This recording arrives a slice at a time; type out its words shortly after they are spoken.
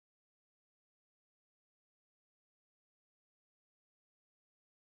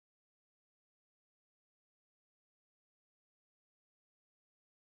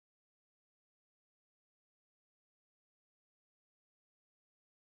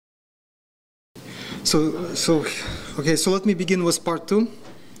Okay, so let me begin with part 2.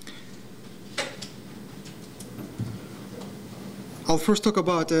 I'll first talk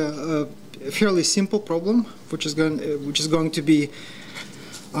about a fairly simple problem, which is going to be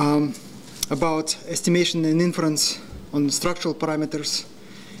about estimation and inference on structural parameters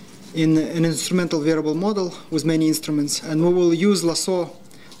in an instrumental variable model with many instruments, and we will use lasso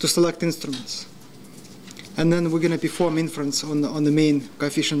to select instruments. And then we're going to perform inference on the main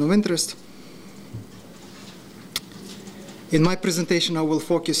coefficient of interest. In my presentation, I will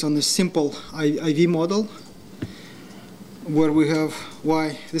focus on the simple IV model, where we have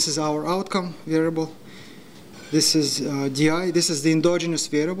y. This is our outcome variable. This is di. This is the endogenous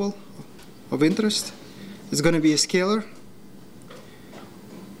variable of interest. It's going to be a scalar.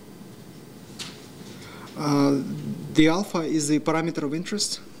 The alpha is the parameter of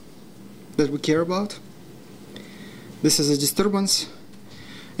interest that we care about. This is a disturbance.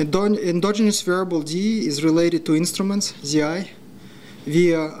 Endogenous variable d is related to instruments, zi,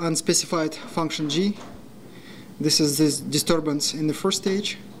 via unspecified function g. This is this disturbance in the first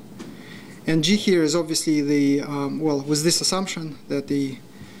stage. And g here is obviously the, well, with this assumption that the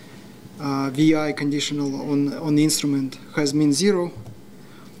vi conditional on the instrument has mean 0,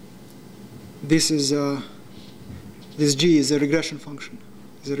 this is this g is a regression function.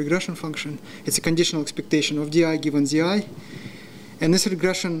 It's a regression function. It's a conditional expectation of di given zi. And this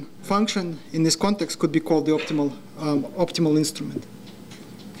regression function in this context could be called the optimal instrument.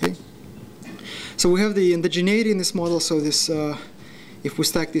 Okay. So we have the endogeneity in this model. So this, if we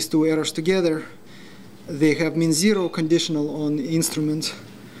stack these two errors together, they have mean 0 conditional on instrument,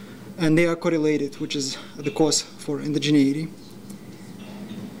 and they are correlated, which is the cause for endogeneity.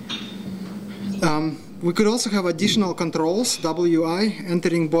 We could also have additional controls, wi,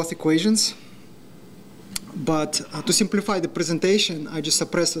 entering both equations. But to simplify the presentation, I just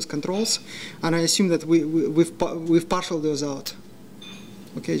suppress those controls, and I assume that we've partialed those out.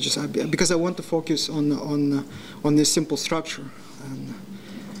 Okay, just because I want to focus on this simple structure, and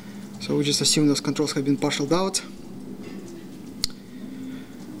so we just assume those controls have been partialed out.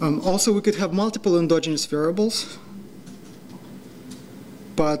 Also, we could have multiple endogenous variables,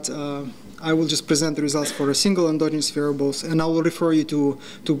 but I will just present the results for a single endogenous variables, and I will refer you to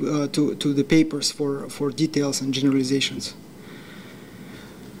the papers for details and generalizations.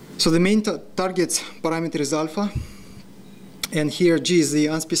 So the main target parameter is alpha, and here g is the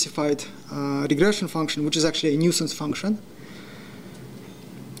unspecified regression function, which is actually a nuisance function.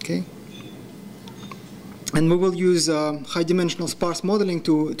 Okay, and we will use high-dimensional sparse modeling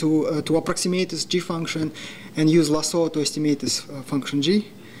to approximate this g function, and use lasso to estimate this function g.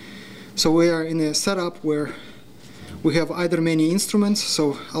 So we are in a setup where we have either many instruments,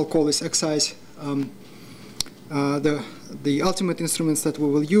 so I'll call this xi's the ultimate instruments that we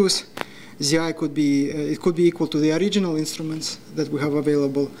will use. Zi could be it could be equal to the original instruments that we have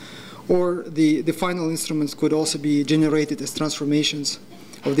available, or the final instruments could also be generated as transformations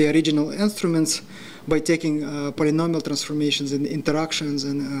of the original instruments by taking polynomial transformations and interactions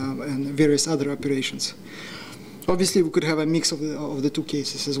and various other operations. Obviously, we could have a mix of the two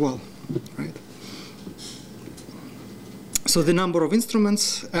cases as well, right? So the number of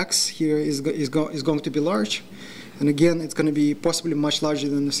instruments, x here, is going to be large. And again, it's going to be possibly much larger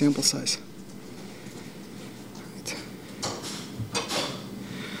than the sample size. Right.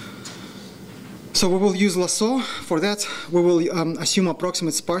 So we will use lasso. For that, we will assume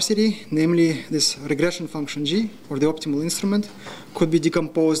approximate sparsity, namely this regression function g, or the optimal instrument, could be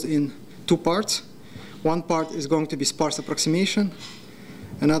decomposed in two parts. One part is going to be sparse approximation.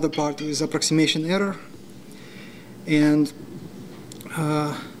 Another part is approximation error. And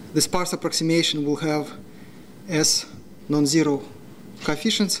the sparse approximation will have S non-zero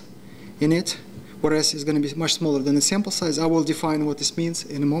coefficients in it, whereas it's going to be much smaller than the sample size. I will define what this means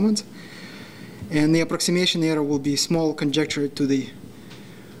in a moment. And the approximation error will be small conjectured to the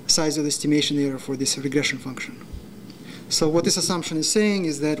size of the estimation error for this regression function. So what this assumption is saying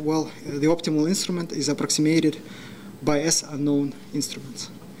is that, well, the optimal instrument is approximated by S unknown instruments.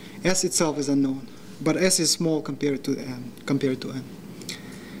 S itself is unknown, but S is small compared to n.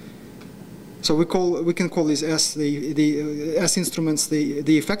 So we can call these S the S instruments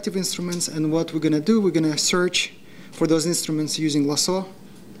the effective instruments, and what we're going to do, we're going to search for those instruments using lasso,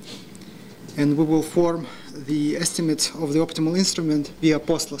 and we will form the estimate of the optimal instrument via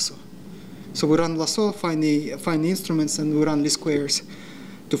post lasso. So we run lasso, find the instruments, and we run least squares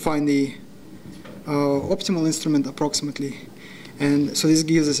to find the optimal instrument approximately. And so this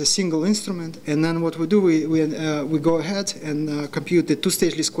gives us a single instrument. And then what we do, we go ahead and compute the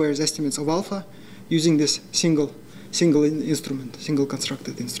two-stage least squares estimates of alpha using this single instrument, single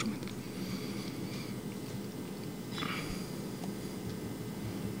constructed instrument.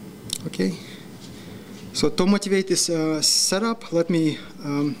 Okay. So to motivate this setup, let me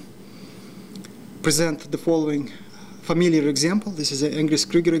present the following familiar example. This is an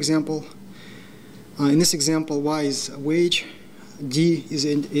Engels-Kruger example. In this example, Y is wage, D is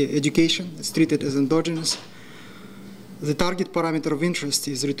education. It's treated as endogenous. The target parameter of interest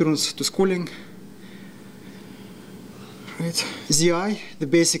is returns to schooling. Right. ZI, the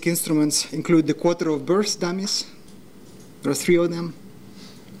basic instruments include the quarter of birth dummies. There are 3 of them,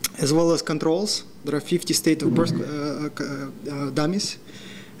 as well as controls. There are 50 state of birth dummies,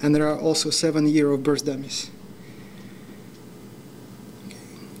 and there are also 7 year of birth dummies. Okay.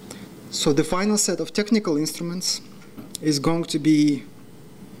 So the final set of technical instruments is going to be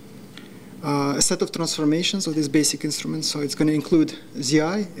a set of transformations of these basic instruments. So it's going to include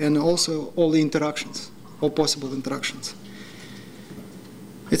ZI and also all the interactions, all possible interactions.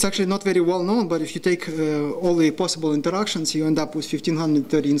 It's actually not very well known, but if you take all the possible interactions, you end up with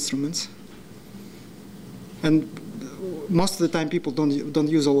 1,530 instruments. And most of the time, people don't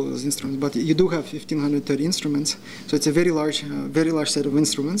use all of those instruments, but you do have 1,530 instruments. So it's a very large set of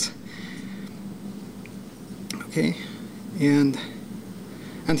instruments. Okay, and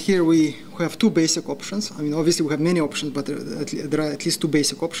here we have 2 basic options. I mean, obviously we have many options, but there are at least 2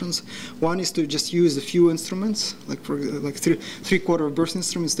 basic options. One is to just use a few instruments, like three-quarter of birth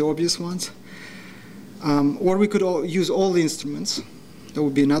instruments, the obvious ones. Or we could use all the instruments. That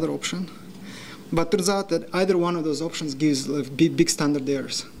would be another option. But turns out that either one of those options gives big standard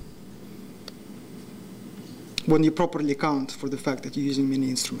errors when you properly account for the fact that you're using many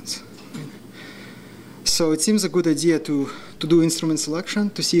instruments. So it seems a good idea to do instrument selection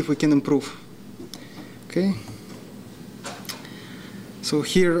to see if we can improve. Okay. So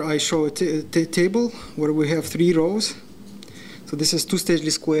here I show a table where we have 3 rows. So this is 2-stage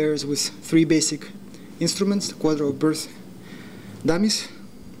least squares with 3 basic instruments, the quarter of birth dummies.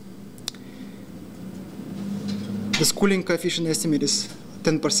 The schooling coefficient estimate is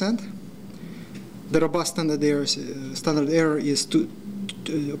 10%. The robust standard error is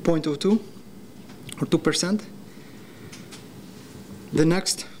 0.02. or 2%. The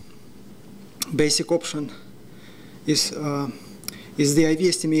next basic option is the IV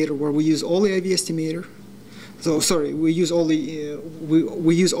estimator, where we use all the IV estimator. So sorry, we use all the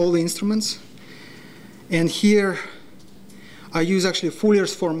we use all the instruments. And here I use actually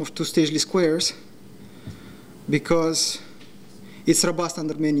Fuller's form of 2-stage least squares because it's robust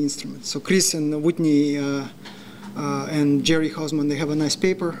under many instruments. So Chris and Whitney and Jerry Hausman, they have a nice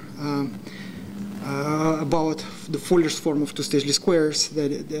paper about the Fuller's form of 2-stage least squares.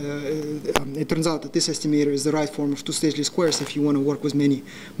 That it turns out that this estimator is the right form of 2-stage least squares if you want to work with many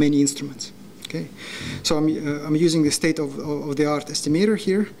instruments. Okay, so I'm using the state-of-the-art estimator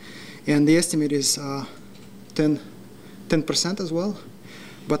here, and the estimate is 10% as well,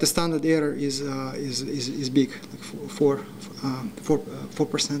 but the standard error is big, like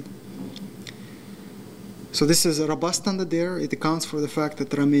 4%. So this is a robust standard error. It accounts for the fact that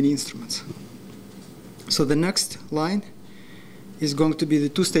there are many instruments. So the next line is going to be the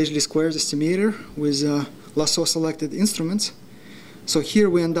 2-stage least squares estimator with lasso selected instruments. So here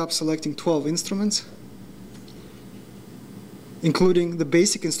we end up selecting 12 instruments, including the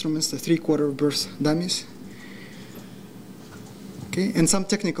basic instruments, the 3/4 of birth dummies, okay, and some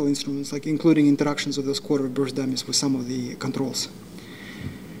technical instruments, like including interactions of those quarter of birth dummies with some of the controls.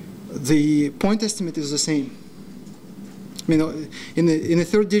 The point estimate is the same. I mean, in the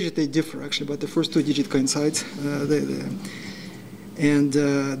 3rd digit they differ actually, but the first 2 digits coincide.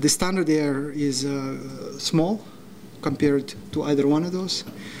 The standard error is small compared to either one of those.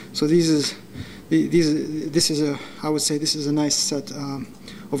 So this is a, I would say this is a nice set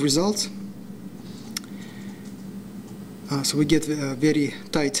of results. So we get very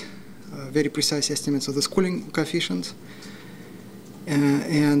tight, very precise estimates of the schooling coefficient.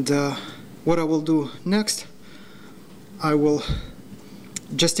 What I will do next, I will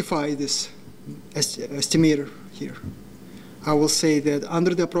justify this estimator here. I will say that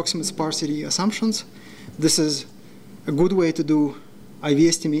under the approximate sparsity assumptions, this is a good way to do IV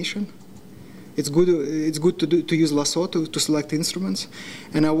estimation. It's good to use lasso to select instruments,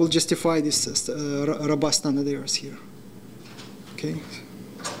 and I will justify this robust standard errors here. Okay.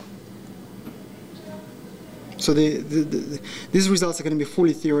 So these results are going to be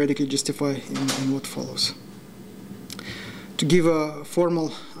fully theoretically justified in what follows. To give a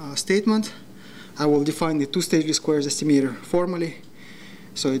formal statement, I will define the 2-stage least squares estimator formally.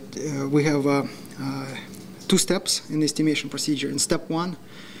 So we have 2 steps in the estimation procedure. In step 1,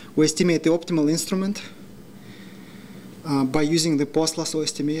 we estimate the optimal instrument by using the post-lasso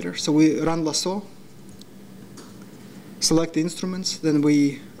estimator. So we run lasso, select the instruments, then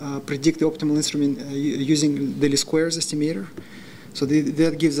we predict the optimal instrument using the least squares estimator. So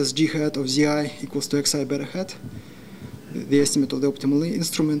that gives us g hat of zi equals to xi beta hat, the estimate of the optimal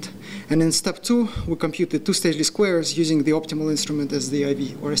instrument. And in step 2, we compute the two-stage least squares using the optimal instrument as the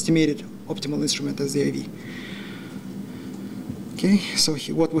IV, or estimated optimal instrument as the IV. Okay, so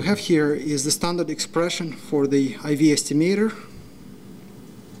what we have here is the standard expression for the IV estimator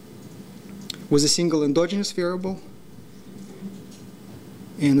with a single endogenous variable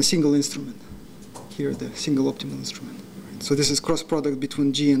and a single instrument. Here, the single optimal instrument. So this is cross product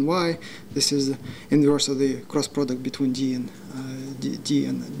between G and Y. This is the inverse of the cross product between D and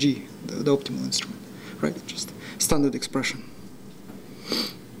G, the optimal instrument, right? Just standard expression.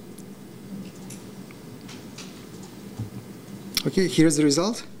 Okay, here's the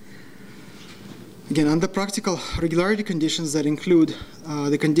result. Again, under practical regularity conditions that include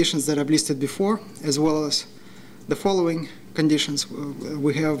the conditions that I've listed before, as well as the following conditions,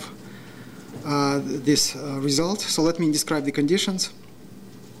 we have this result. So let me describe the conditions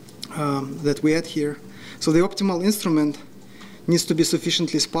that we add here. So the optimal instrument needs to be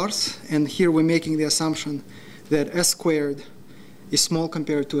sufficiently sparse, and here we're making the assumption that S squared is small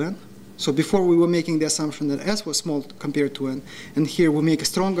compared to N. So before we were making the assumption that S was small compared to N, and here we make a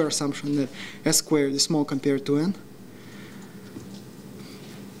stronger assumption that S squared is small compared to N.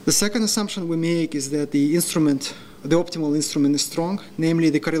 The second assumption we make is that the instrument, the optimal instrument is strong, namely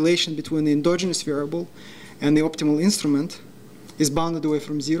the correlation between the endogenous variable and the optimal instrument is bounded away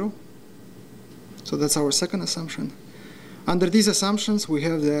from 0. So that's our second assumption. Under these assumptions, we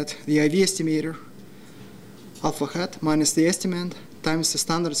have that the IV estimator, alpha hat minus the estimand times the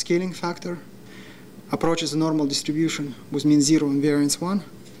standard scaling factor approaches a normal distribution with mean 0 and variance 1.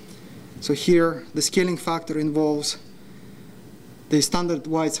 So here, the scaling factor involves the standard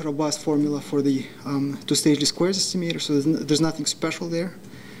White's robust formula for the two-stage least squares estimator, so there's nothing special there.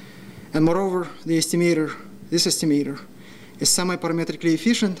 And moreover, the estimator, this estimator, is semi-parametrically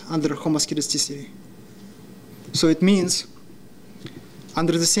efficient under homoscedasticity. So it means,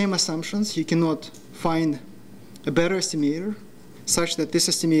 under the same assumptions, you cannot find a better estimator such that this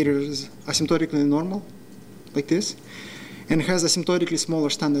estimator is asymptotically normal, like this, and has asymptotically smaller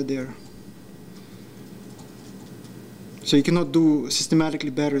standard error. So you cannot do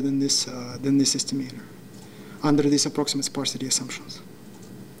systematically better than this estimator under these approximate sparsity assumptions,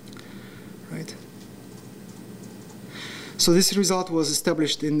 right? So this result was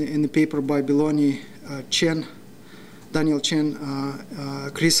established in the paper by Beloni, Chen, Daniel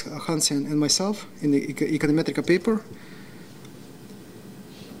Chen, Chris Hansen, and myself in the Econometric paper,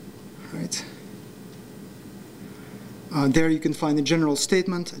 right? There you can find a general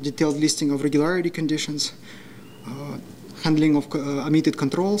statement, a detailed listing of regularity conditions, handling of omitted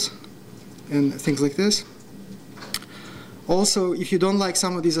controls, and things like this. Also, if you don't like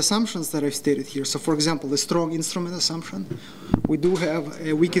some of these assumptions that I've stated here, so for example, the strong instrument assumption, we do have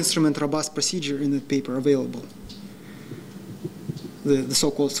a weak instrument robust procedure in that paper available, the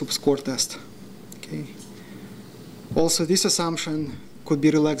so-called subscore test. Okay. Also, this assumption could be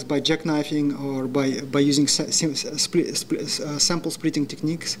relaxed by jackknifing or by using sample splitting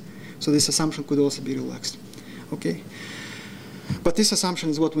techniques. So this assumption could also be relaxed. Okay. But this assumption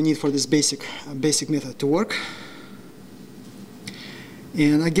is what we need for this basic method to work.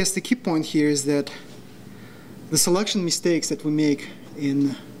 And I guess the key point here is that the selection mistakes that we make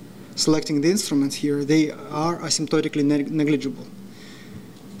in selecting the instruments here, they are asymptotically negligible.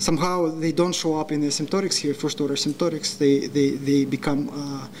 Somehow they don't show up in the asymptotics here, first order asymptotics. They become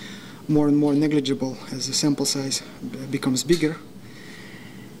more and more negligible as the sample size becomes bigger.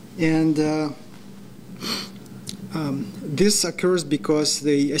 And this occurs because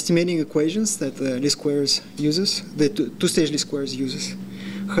the estimating equations that the least squares uses, the two-stage least squares uses,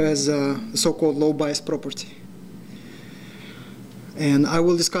 has a so-called low bias property. And I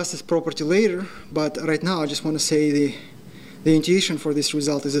will discuss this property later, but right now I just want to say the intuition for this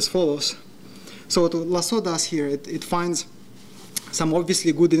result is as follows. So what Lasso does here, it finds some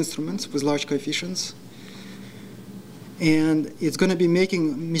obviously good instruments with large coefficients, and it's going to be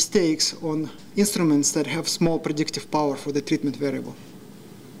making mistakes on instruments that have small predictive power for the treatment variable,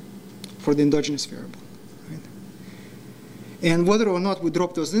 for the endogenous variable. Right? And whether or not we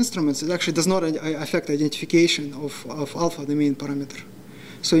drop those instruments, it actually does not affect identification of alpha, the main parameter.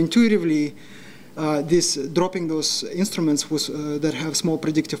 So intuitively, dropping those instruments that have small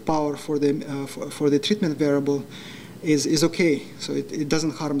predictive power for the treatment variable is okay. So it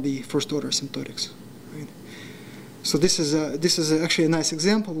doesn't harm the first order asymptotics. So this is actually a nice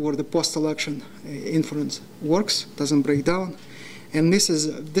example where the post-selection inference works, doesn't break down, and this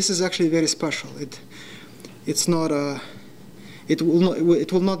is actually very special. it's not it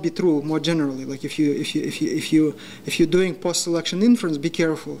will not be true more generally. Like if you're doing post-selection inference, be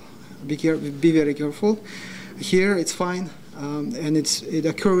careful, be very careful. Here it's fine, and it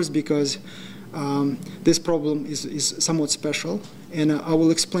occurs because this problem is somewhat special, and I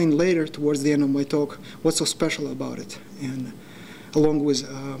will explain later towards the end of my talk what's so special about it, and along with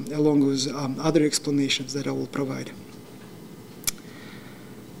other explanations that I will provide.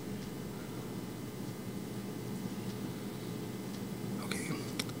 Okay,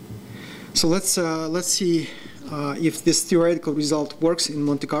 so let's see if this theoretical result works in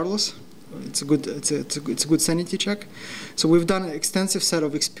Monte Carlos. It's a good sanity check. So we've done an extensive set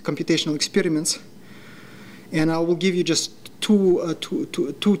of computational experiments, and I will give you just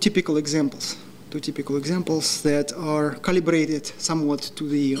two typical examples. Two typical examples that are calibrated somewhat to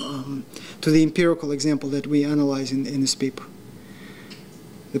the empirical example that we analyze in this paper.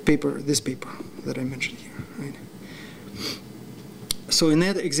 This paper that I mentioned here, right? So in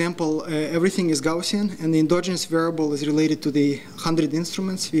that example, everything is Gaussian, and the endogenous variable is related to the 100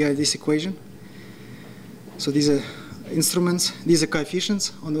 instruments via this equation. So these are instruments, these are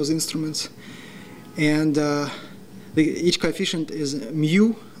coefficients on those instruments, and each coefficient is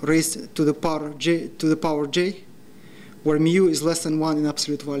mu raised to the power j, where mu is less than 1 in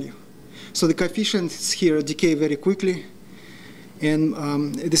absolute value. So the coefficients here decay very quickly.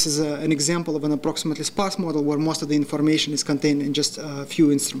 And this is an example of an approximately sparse model where most of the information is contained in just a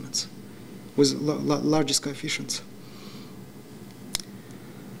few instruments with largest coefficients.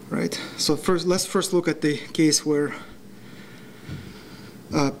 Right? So let's first look at the case where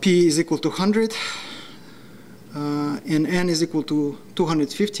P is equal to 100 and N is equal to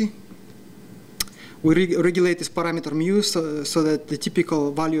 250. We regulate this parameter mu so that the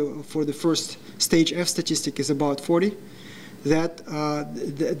typical value for the first stage F statistic is about 40.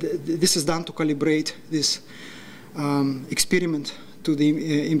 This is done to calibrate this experiment to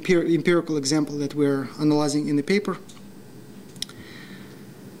the empirical example that we're analyzing in the paper.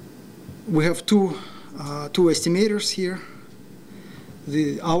 We have two estimators here.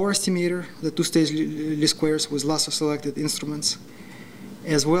 Our estimator, the two-stage least squares with lasso selected instruments,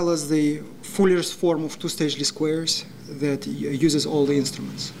 as well as the Fuller's form of two-stage least squares that uses all the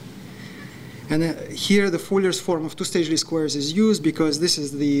instruments. And here the Fuller's form of two-stage least squares is used because this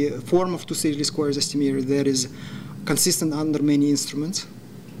is the form of two-stage least squares estimator that is consistent under many instruments.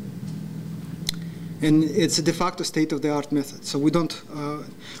 And it's a de facto state-of-the-art method. So we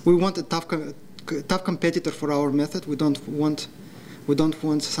want a tough competitor for our method. We don't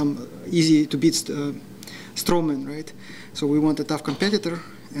want some easy to beat strawman, right? So we want a tough competitor,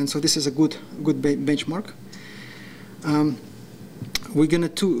 and so this is a good benchmark. We'll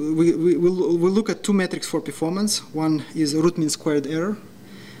look at two metrics for performance. One is root mean squared error,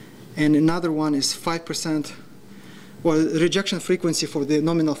 and another one is 5%, well, rejection frequency for the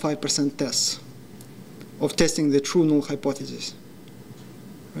nominal 5% tests of testing the true null hypothesis,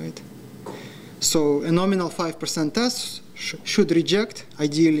 right? So a nominal 5% test should reject,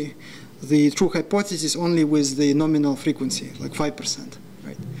 ideally, the true hypothesis only with the nominal frequency, like 5%,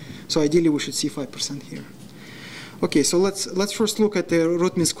 right? So ideally, we should see 5% here. Okay, so let's first look at the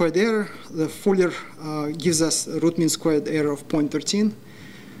root mean squared error. The Fuller gives us a root mean squared error of 0.13.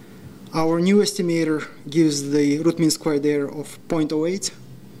 Our new estimator gives the root mean squared error of 0.08.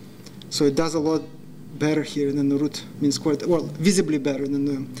 So it does a lot better here than the root mean squared, well, visibly better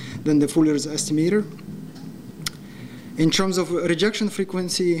than the Fuller's estimator. In terms of rejection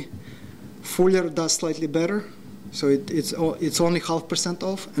frequency, Fuller does slightly better. So it's only 0.5%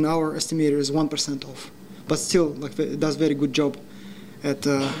 off, and our estimator is 1% off. But still, like, it does very good job at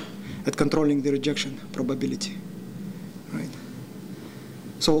controlling the rejection probability, right?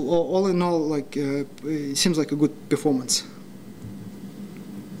 So all in all, like, it seems like a good performance.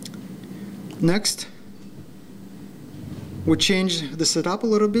 Next, we change the setup a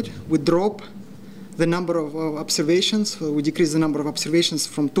little bit. We drop the number of observations. So we decrease the number of observations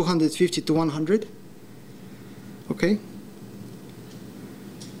from 250 to 100. Okay,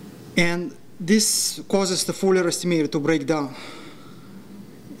 and this causes the Fuller estimator to break down.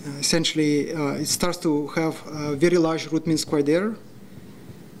 Essentially, it starts to have a very large root mean squared error,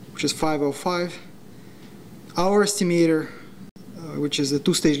 which is 505. Our estimator, which is the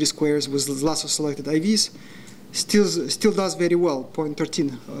two-stage least squares with lasso selected IVs, still does very well,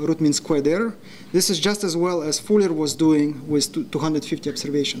 0.13 root mean squared error. This is just as well as Fuller was doing with 250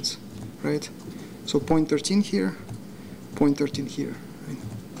 observations, right? So 0.13 here, 0.13 here.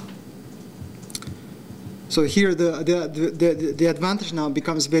 So here the advantage now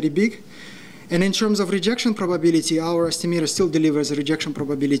becomes very big. And in terms of rejection probability, our estimator still delivers a rejection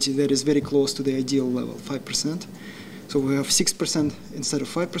probability that is very close to the ideal level, 5%. So we have 6% instead of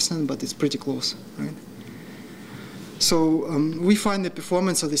 5%, but it's pretty close, right? So we find the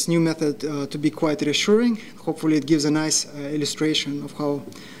performance of this new method to be quite reassuring. Hopefully it gives a nice illustration of how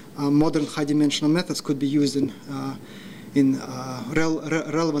modern high-dimensional methods could be used in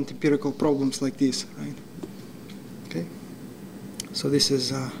relevant empirical problems like this, right? Okay. So this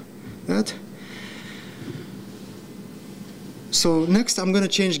is that. So next I'm going to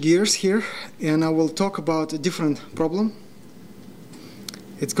change gears here, and I will talk about a different problem.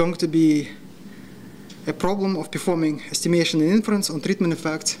 It's going to be a problem of performing estimation and inference on treatment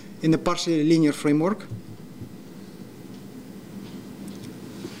effects in a partially linear framework.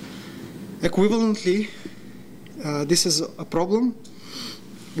 Equivalently, this is a problem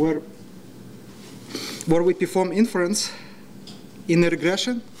where we perform inference in a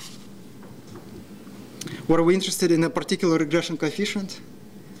regression, where we're interested in a particular regression coefficient,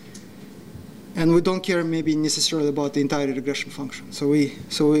 and we don't care maybe necessarily about the entire regression function. So we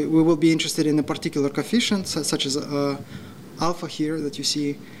will be interested in a particular coefficient, such as alpha here that you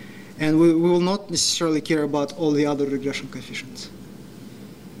see, and we will not necessarily care about all the other regression coefficients.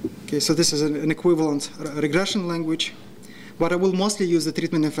 Okay, so this is an equivalent regression language, but I will mostly use the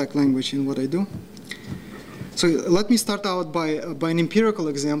treatment effect language in what I do. So let me start out by an empirical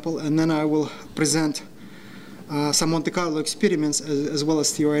example, and then I will present some Monte Carlo experiments as well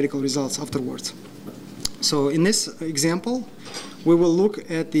as theoretical results afterwards. So in this example, we will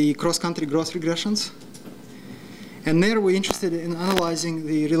look at the cross-country growth regressions. And there we're interested in analyzing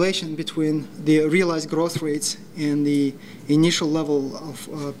the relation between the realized growth rates and the initial level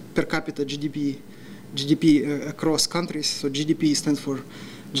of per capita GDP across countries. So GDP stands for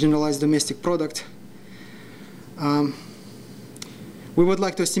Generalized Domestic Product. We would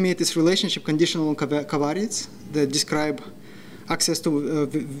like to estimate this relationship conditional on covariates that describe access to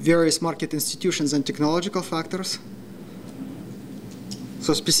various market institutions and technological factors.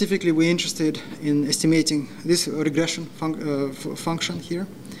 So specifically, we're interested in estimating this regression function here,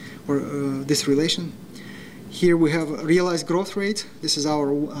 or this relation. Here we have a realized growth rate. This is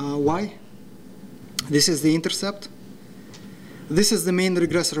our y. This is the intercept. This is the main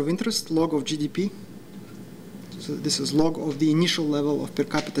regressor of interest, log of GDP. So this is log of the initial level of per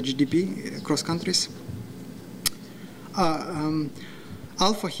capita GDP across countries.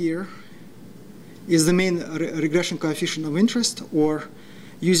 Alpha here is the main regression coefficient of interest, or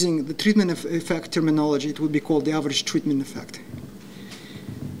using the treatment effect terminology, it would be called the average treatment effect.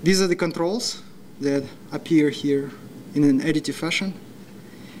 These are the controls that appear here in an additive fashion.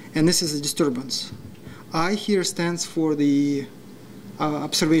 And this is a disturbance. I here stands for the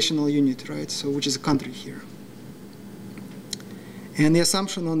observational unit, right? So which is a country here. And the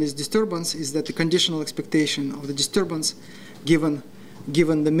assumption on this disturbance is that the conditional expectation of the disturbance given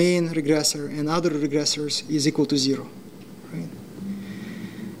the main regressor and other regressors is equal to 0. Right?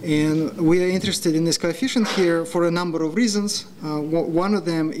 And we are interested in this coefficient here for a number of reasons. One of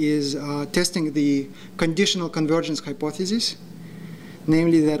them is testing the conditional convergence hypothesis,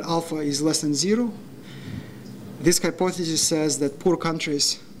 namely that alpha is less than 0. This hypothesis says that poor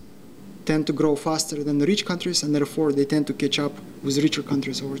countries tend to grow faster than the rich countries, and therefore they tend to catch up with richer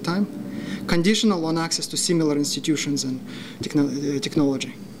countries over time, conditional on access to similar institutions and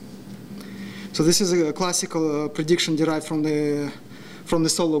technology. So this is a classical prediction derived from the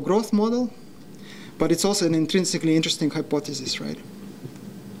solo growth model, but it's also an intrinsically interesting hypothesis, right?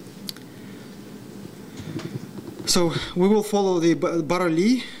 So we will follow the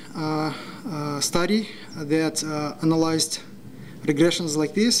Barra-Lee study that analyzed regressions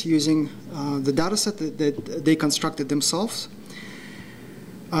like this using the data set that they constructed themselves.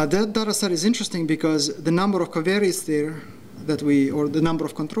 That data set is interesting because the number of covariates there or the number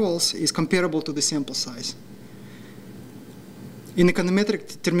of controls is comparable to the sample size. In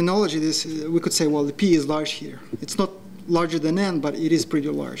econometric terminology, we could say, well, the P is large here. It's not larger than N, but it is pretty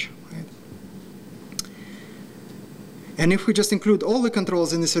large. Right? And if we just include all the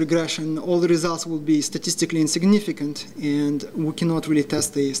controls in this regression, all the results will be statistically insignificant, and we cannot really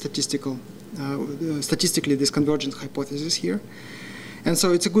test the statistically this convergence hypothesis here. And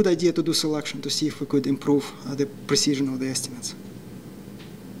so it's a good idea to do selection to see if we could improve the precision of the estimates.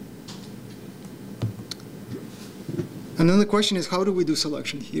 And then the question is, how do we do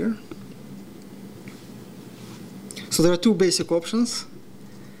selection here? So there are two basic options.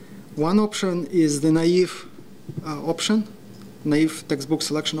 One option is the naive option, naive textbook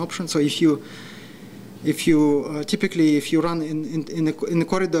selection option. So if you typically if you run in the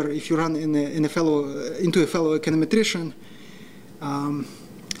corridor, if you run into a fellow econometrician,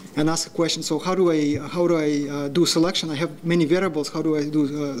 and ask a question. So how do I do selection? I have many variables. How do I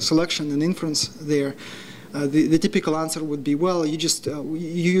do selection and inference there? The typical answer would be, well, you just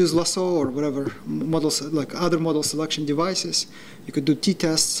you use lasso or whatever models, like other model selection devices. You could do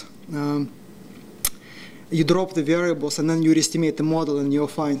t-tests. You drop the variables and then you estimate the model and you're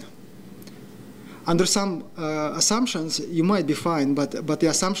fine. Under some assumptions, you might be fine, but the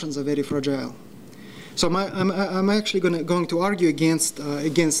assumptions are very fragile. So I'm actually going to argue against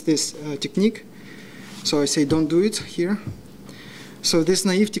this technique. So I say don't do it here. So this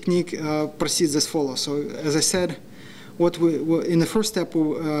naive technique proceeds as follows. So as I said, in the first step,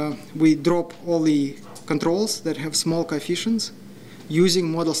 we drop all the controls that have small coefficients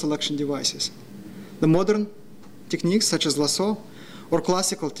using model selection devices. The modern techniques such as lasso, or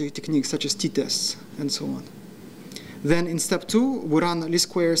classical techniques such as t-tests, and so on. Then in step 2, we run least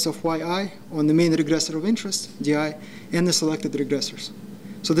squares of yi on the main regressor of interest, di, and the selected regressors.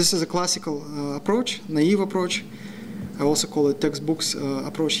 So this is a classical approach, naive approach. I also call it textbooks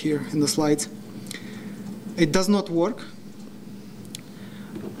approach here in the slides. It does not work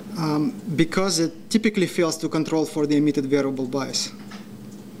because it typically fails to control for the emitted variable bias.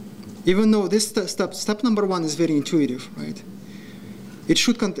 Even though this step number 1 is very intuitive, right? It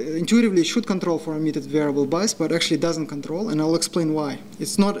should intuitively should control for emitted variable bias, but actually doesn't control, and I'll explain why.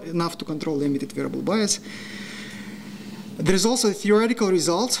 It's not enough to control the emitted variable bias. There is also a theoretical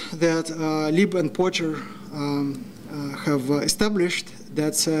result that Lieb and Pocher have established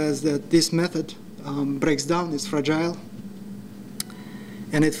that says that this method breaks down, it's fragile,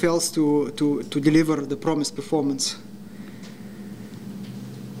 and it fails to deliver the promised performance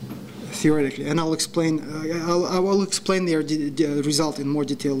theoretically. And I'll explain. I will explain the result in more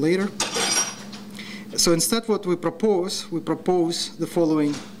detail later. So instead, what we propose the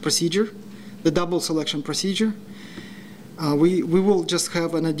following procedure, the double selection procedure. We will just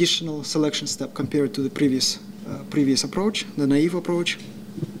have an additional selection step compared to the previous approach, the naive approach.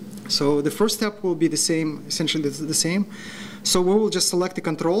 So the first step will be the same, essentially the same. So we will just select the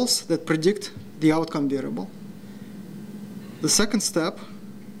controls that predict the outcome variable. The second step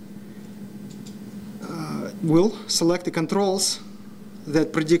will select the controls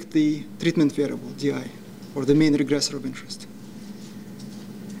that predict the treatment variable, di, or the main regressor of interest.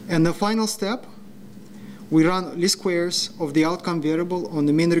 And the final step, we run least squares of the outcome variable on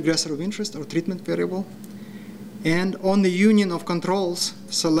the main regressor of interest, or treatment variable, and on the union of controls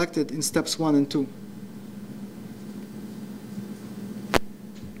selected in steps 1 and 2.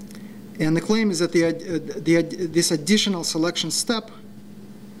 And the claim is that this additional selection step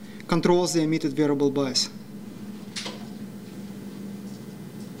controls the emitted variable bias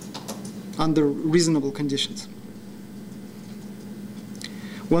under reasonable conditions.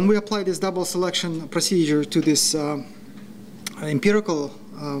 When we apply this double selection procedure to this empirical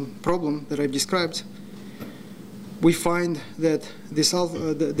problem that I've described, we find that this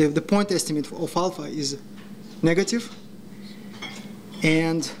the point estimate of alpha is negative,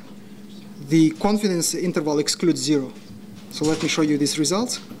 and the confidence interval excludes 0. So let me show you these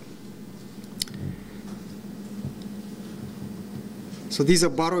results. So these are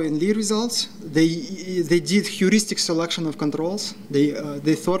Barrow and Lee results. They did heuristic selection of controls.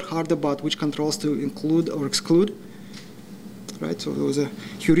 They thought hard about which controls to include or exclude. Right. So there was a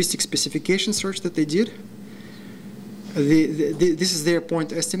heuristic specification search that they did. This is their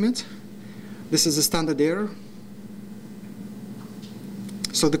point estimate. This is the standard error.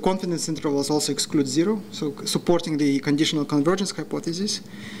 So the confidence intervals also exclude 0, so supporting the conditional convergence hypothesis.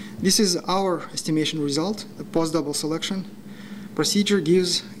 This is our estimation result. The post-double selection procedure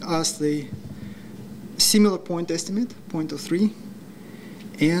gives us the similar point estimate, 0.03,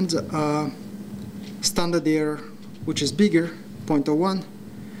 and standard error, which is bigger, 0.01,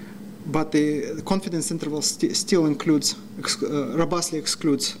 but the confidence interval still includes, robustly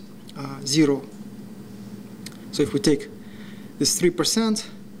excludes 0. So if we take this 3%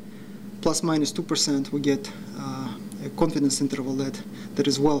 plus minus 2%, we get a confidence interval that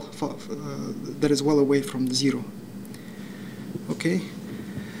is well away from the 0. Okay.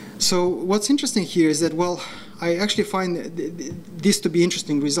 So what's interesting here is that, well, I actually find this to be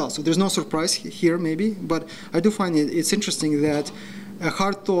interesting results. So there's no surprise here, maybe, but I do find it's interesting that a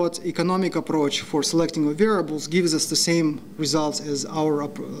hard-thought economic approach for selecting variables gives us the same results as our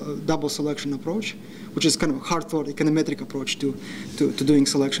double selection approach, which is kind of a hard-thought econometric approach to doing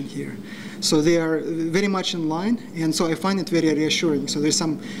selection here. So they are very much in line, and so I find it very reassuring. So there's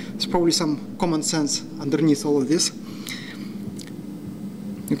probably some common sense underneath all of this.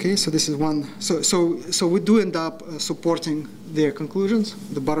 Okay, so this is one. So we do end up supporting their conclusions,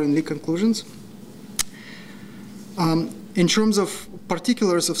 the Barrow and Lee conclusions. In terms of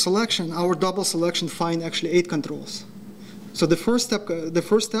particulars of selection, our double selection find actually 8 controls. So the first step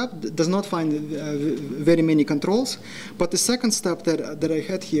does not find very many controls, but the second step that I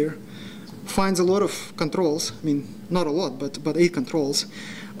had here finds a lot of controls. I mean, not a lot, but 8 controls,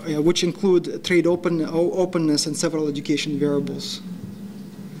 which include trade openness and several education variables.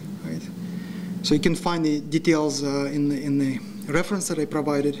 Right. So you can find the details in the reference that I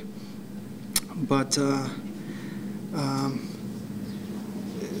provided, but.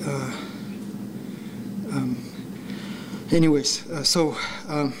 Anyways,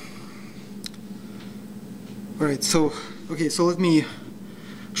 all right, so let me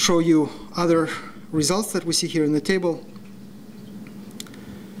show you other results that we see here in the table.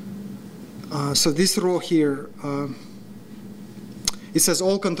 So this row here, it says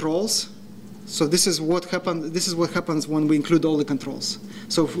all controls. So this is what happens when we include all the controls.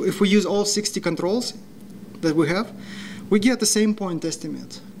 So if we use all 60 controls that we have, we get the same point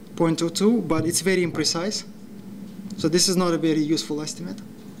estimate, 0.02, but it's very imprecise. So this is not a very useful estimate.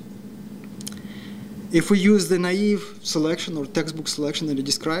 If we use the naive selection or textbook selection that I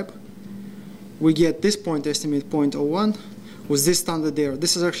described, we get this point estimate, 0.01, with this standard error.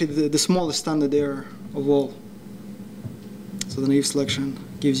 This is actually the smallest standard error of all. So the naive selection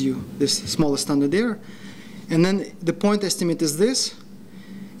gives you this smallest standard error. And then the point estimate is this.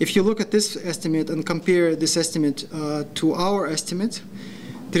 If you look at this estimate and compare this estimate to our estimate,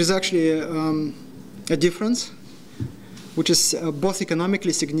 there is actually a difference, which is both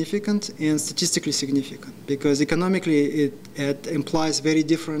economically significant and statistically significant, because economically it implies very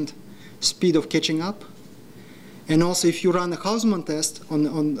different speed of catching up. And also, if you run a Hausman test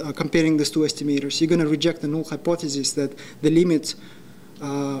on comparing these two estimators, you're going to reject the null hypothesis that the limit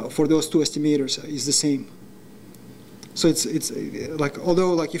for those two estimators is the same. So it's like,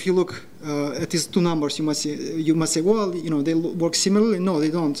 although like if you look at these two numbers, you must say, well, you know, they work similarly. No,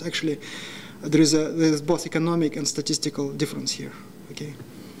 they don't actually. There's both economic and statistical difference here. Okay.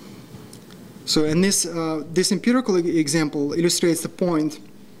 So, and this empirical example illustrates the point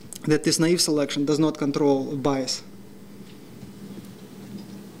that this naive selection does not control bias,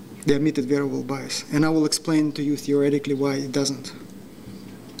 the omitted variable bias, and I will explain to you theoretically why it doesn't.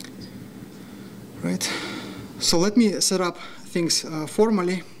 Right. So let me set up things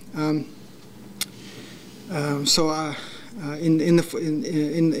formally. In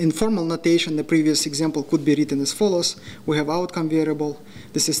formal notation, the previous example could be written as follows. We have outcome variable.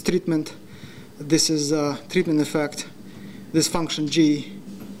 This is treatment. This is treatment effect. This function g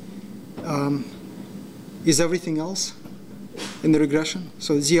is everything else in the regression.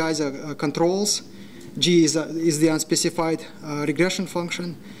 So zi's are controls. G is the unspecified regression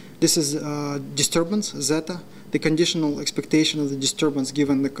function. This is disturbance, zeta. The conditional expectation of the disturbance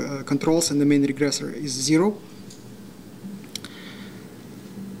given the controls and the main regressor is 0.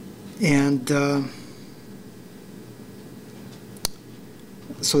 And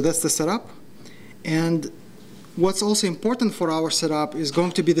so that's the setup. And what's also important for our setup is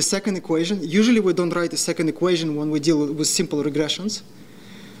going to be the second equation. Usually we don't write the second equation when we deal with simple regressions.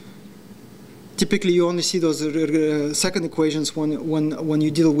 Typically you only see those second equations when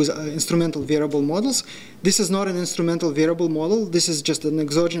you deal with instrumental variable models. This is not an instrumental variable model. This is just an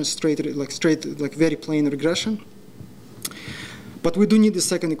exogenous straight very plain regression. But we do need the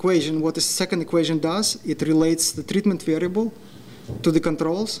second equation. What the second equation does, it relates the treatment variable to the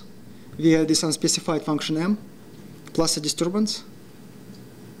controls via this unspecified function m plus a disturbance.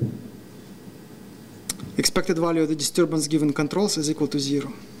 Expected value of the disturbance given controls is equal to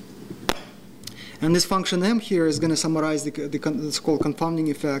 0. And this function m here is going to summarize it's called confounding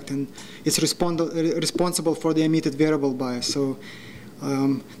effect, and it's responsible for the omitted variable bias. So,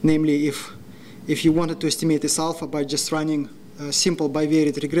 namely, if you wanted to estimate this alpha by just running simple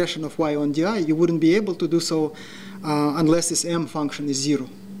bivariate regression of y on di, you wouldn't be able to do so unless this m function is 0.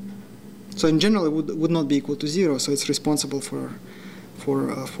 So in general, it would not be equal to 0. So it's responsible for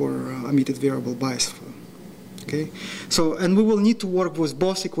omitted variable bias. Okay. So, and we will need to work with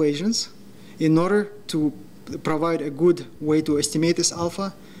both equations in order to provide a good way to estimate this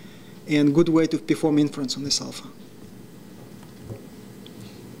alpha and good way to perform inference on this alpha.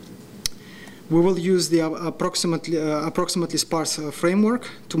 We will use the approximately sparse framework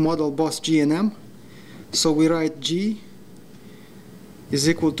to model both G and M. So we write G is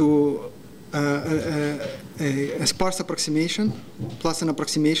equal to a sparse approximation plus an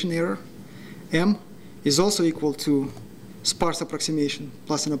approximation error. M is also equal to sparse approximation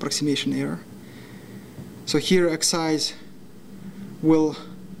plus an approximation error. So here xi's will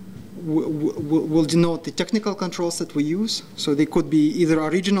will denote the technical controls that we use. So they could be either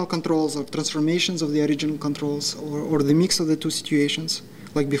original controls or transformations of the original controls, or the mix of the two situations,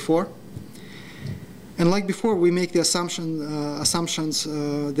 like before. And like before, we make the assumptions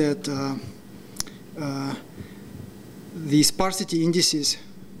that the sparsity indices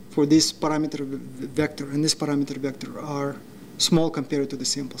for this parameter vector and this parameter vector are small compared to the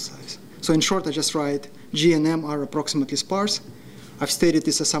sample size. So in short, I just write G and M are approximately sparse. I've stated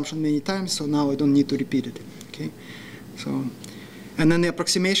this assumption many times, so now I don't need to repeat it. Okay, so, and then the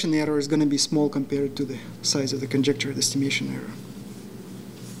approximation error is going to be small compared to the size of the conjectured estimation error.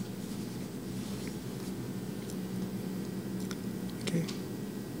 Okay.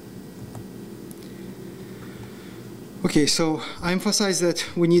 Okay, so I emphasize that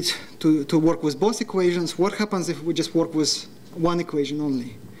we need to work with both equations. What happens if we just work with one equation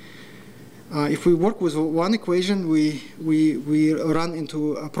only? If we work with one equation, we run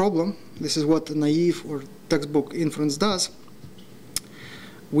into a problem. This is what naive or textbook inference does.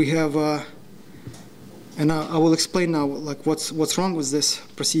 We have, and I will explain now like what's wrong with this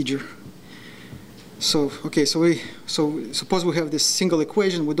procedure. So okay, so suppose we have this single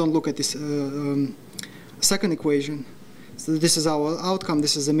equation. We don't look at this second equation. So this is our outcome.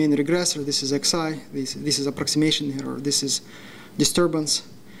 This is the main regressor. This is xi. This is approximation error. This is disturbance.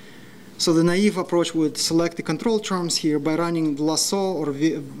 So the naive approach would select the control terms here by running the lasso or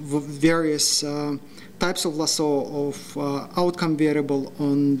various types of lasso of outcome variable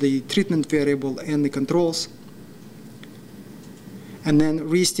on the treatment variable and the controls, and then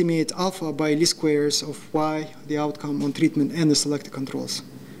re-estimate alpha by least squares of y, the outcome on treatment and the selected controls,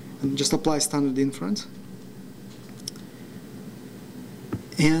 and just apply standard inference.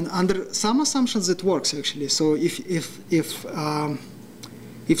 And under some assumptions it works actually. So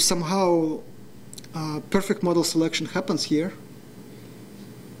if somehow perfect model selection happens here,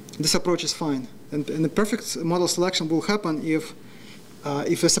 this approach is fine. And the perfect model selection will happen if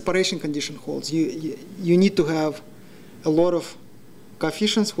a separation condition holds. You need to have a lot of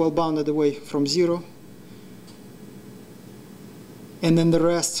coefficients well bounded away from 0, and then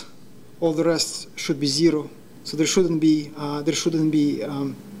all the rest should be 0. So there should be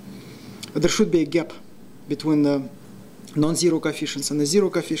a gap between the non-zero coefficients and the zero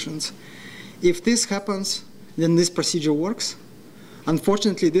coefficients. If this happens, then this procedure works.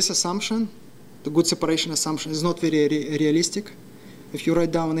 Unfortunately, this assumption, the good separation assumption, is not very realistic. If you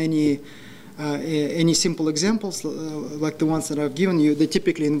write down any simple examples, like the ones that I've given you, they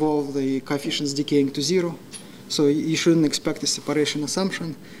typically involve the coefficients decaying to 0. So you shouldn't expect a separation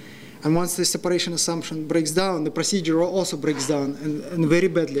assumption. And once the separation assumption breaks down, the procedure also breaks down, and very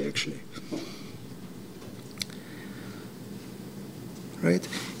badly, actually. Right?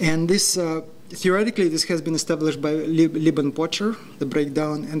 And this, theoretically, this has been established by Lieb and Pocher, the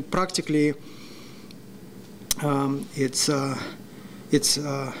breakdown, and practically, I'll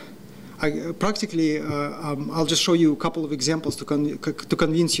just show you a couple of examples to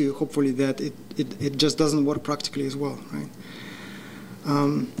convince you, hopefully, that it just doesn't work practically as well, right?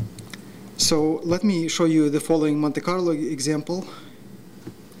 So let me show you the following Monte Carlo example,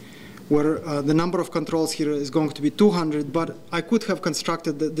 where the number of controls here is going to be 200, but I could have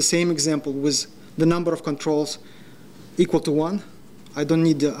constructed the same example with the number of controls equal to 1. I don't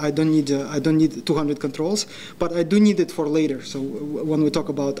need 200 controls, but I do need it for later. So when we talk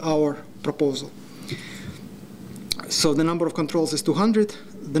about our proposal, so the number of controls is 200,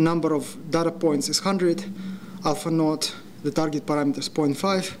 the number of data points is 100, alpha naught, the target parameter is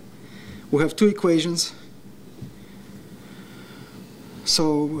 0.5. We have two equations.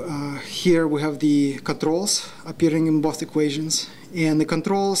 So here we have the controls appearing in both equations, and the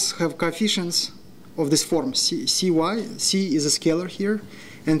controls have coefficients of this form. Cy, C is a scalar here,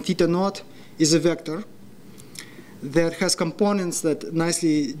 and theta naught is a vector that has components that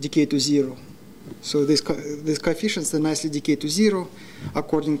nicely decay to 0. So these coefficients that nicely decay to 0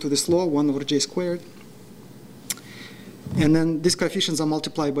 according to this law, 1 over j squared. And then these coefficients are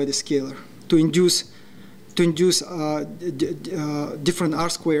multiplied by the scalar to induce different r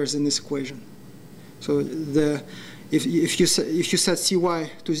squares in this equation. So if you set Cy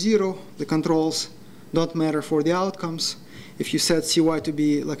to 0, the controls don't matter for the outcomes. If you set Cy to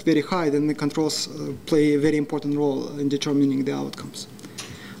be like very high, then the controls play a very important role in determining the outcomes.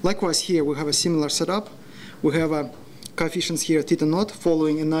 Likewise, here we have a similar setup. We have coefficients here, theta naught,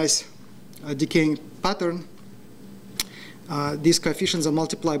 following a nice decaying pattern. These coefficients are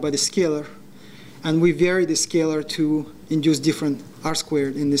multiplied by the scalar, and we vary the scalar to induce different r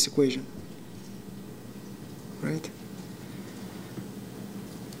squared in this equation. Right?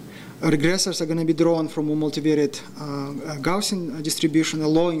 regressors are going to be drawn from a multivariate Gaussian distribution,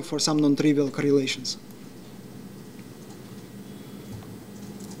 allowing for some non-trivial correlations.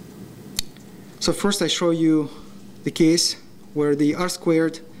 So first I show you the case where the R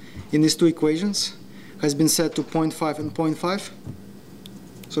squared in these two equations has been set to 0.5 and 0.5,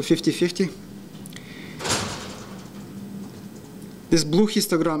 so 50-50. This blue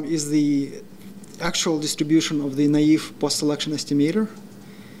histogram is the actual distribution of the naive post-selection estimator.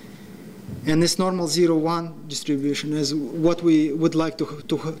 And this normal 0-1 distribution is what we would like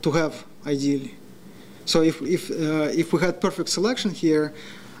to have ideally. So if we had perfect selection here,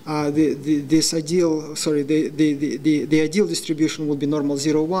 the ideal distribution would be normal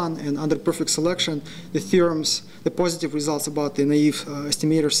 0-1, and under perfect selection, the theorems, the positive results about the naive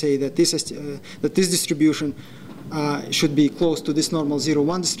estimator say that this distribution should be close to this normal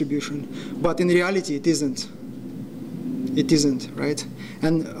 0-1 distribution, but in reality it isn't. It isn't, right?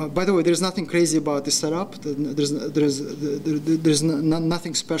 And by the way, there's nothing crazy about this setup. There's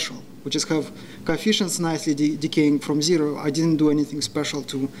nothing special. We just have coefficients nicely decaying from 0. I didn't do anything special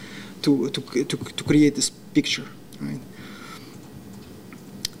to create this picture, right?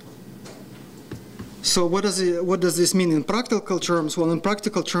 So what does this mean in practical terms? Well, in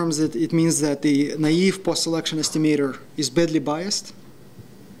practical terms, it means that the naive post-selection estimator is badly biased.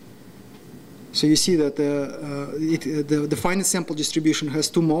 So you see that the finite sample distribution has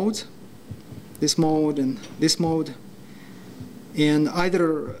two modes, this mode and this mode, and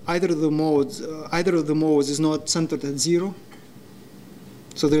either of the modes is not centered at 0.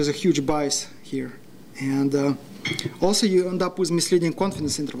 So there's a huge bias here, and also you end up with misleading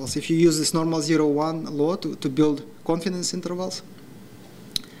confidence intervals. If you use this normal 0-1 law to build confidence intervals,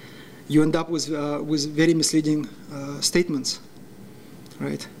 you end up with very misleading statements,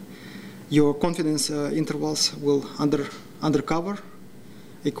 right? Your confidence intervals will undercover.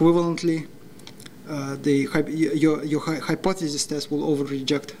 Equivalently, your hypothesis test will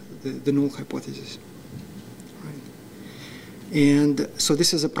over-reject the null hypothesis. Right? And so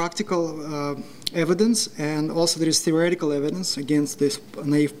this is a practical evidence, and also there is theoretical evidence against this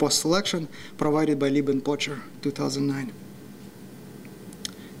naive post-selection provided by Lieb and Pocher, 2009.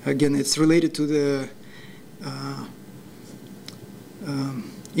 Again, it's related to the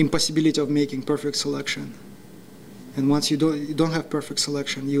impossibility of making perfect selection. And once you don't have perfect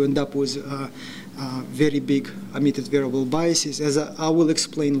selection, you end up with very big omitted variable biases, as I will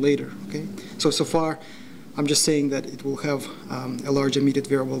explain later. Okay. So far, I'm just saying that it will have a large omitted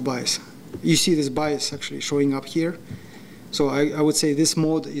variable bias. You see this bias actually showing up here. So I would say this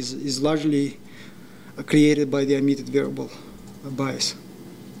mode is largely created by the omitted variable bias.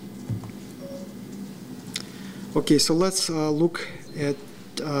 Okay, so let's look at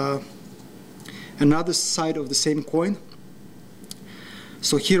another side of the same coin.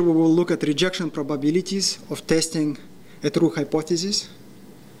 So here we will look at rejection probabilities of testing a true hypothesis.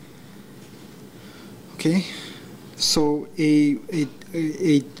 Okay, so a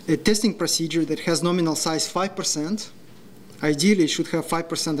testing procedure that has nominal size 5% ideally should have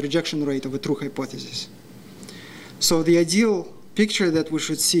 5% rejection rate of a true hypothesis. So the ideal picture that we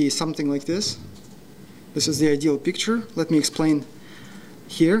should see is something like this. This is the ideal picture. Let me explain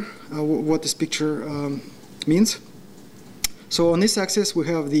here what this picture means. So on this axis we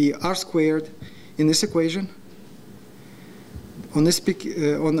have the R squared in this equation. On this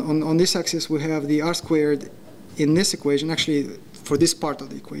axis we have the R squared in this equation, actually for this part of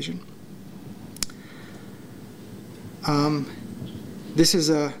the equation. This is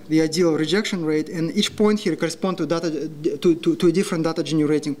the ideal rejection rate, and each point here corresponds to a different data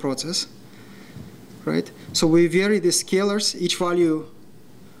generating process, right? So we vary the scalars. Each value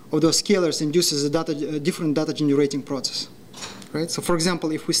of those scalars induces a different data generating process, right? So for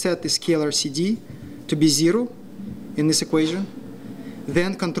example, if we set the scalar CD to be 0 in this equation,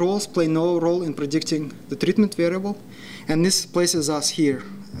 then controls play no role in predicting the treatment variable, and this places us here.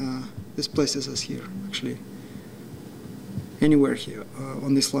 This places us here, actually, anywhere here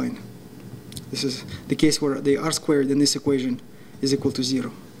on this line. This is the case where the R squared in this equation is equal to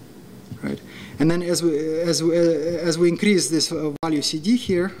 0, right? And then as we increase this value CD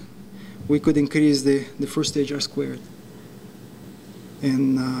here, we could increase the first stage R squared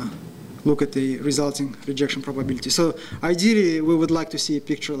and look at the resulting rejection probability. So ideally, we would like to see a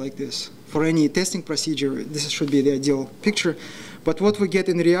picture like this. For any testing procedure, this should be the ideal picture. But what we get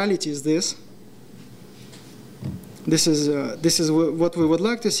in reality is this. This is what we would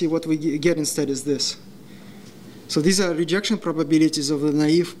like to see. What we get instead is this. So these are rejection probabilities of the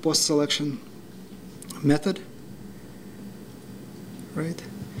naive post-selection method, right?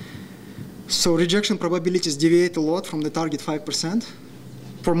 So rejection probabilities deviate a lot from the target 5%.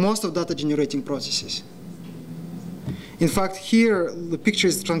 for most of data generating processes. In fact, here the picture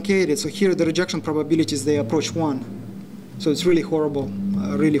is truncated, so here the rejection probabilities, they approach 1. So it's really horrible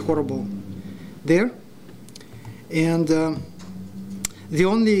there. And the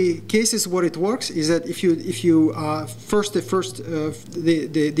only cases where it works is that if you first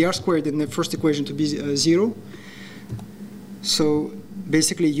the R squared in the first equation to be 0. So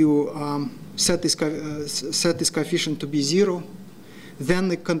basically you set this coefficient to be 0. Then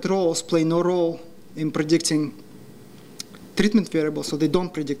the controls play no role in predicting treatment variable, so they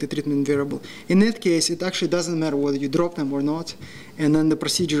don't predict the treatment variable. In that case, it actually doesn't matter whether you drop them or not, and then the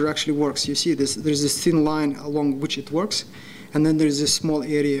procedure actually works. You see there's this thin line along which it works, and then there's this small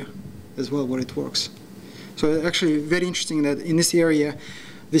area as well where it works. So it's actually very interesting that in this area,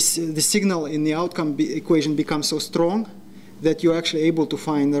 the signal in the outcome equation becomes so strong that you're actually able to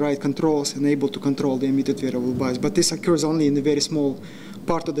find the right controls and able to control the emitted variable bias. But this occurs only in the very small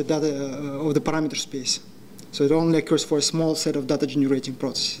part of the data of the parameter space. So it only occurs for a small set of data generating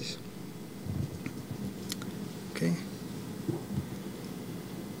processes. Okay.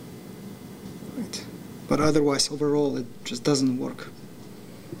 Right. But otherwise, overall, it just doesn't work.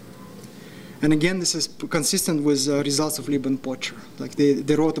 And again, this is consistent with results of Lieb and Pocher. Like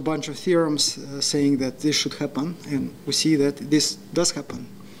they wrote a bunch of theorems saying that this should happen, and we see that this does happen.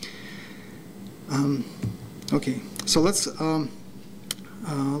 Okay, so let's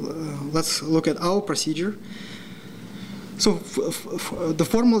look at our procedure. So the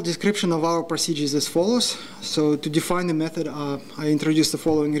formal description of our procedure is as follows. So to define the method, I introduced the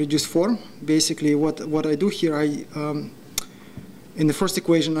following reduced form. Basically, what I do here, in the first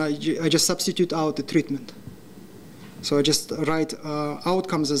equation, I just substitute out the treatment. So I just write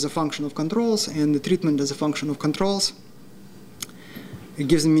outcomes as a function of controls and the treatment as a function of controls. It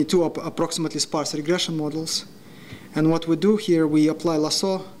gives me two approximately sparse regression models. And what we do here, we apply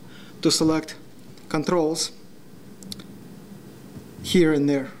lasso to select controls here and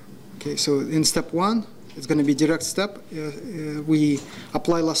there. Okay, so in step 1, it's going to be direct step. We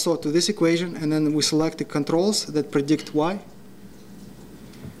apply lasso to this equation, and then we select the controls that predict y.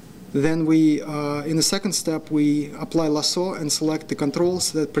 Then we, in the second step, we apply lasso and select the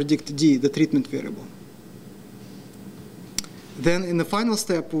controls that predict d, the treatment variable. Then in the final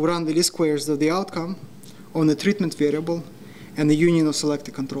step, we run the least squares of the outcome on the treatment variable and the union of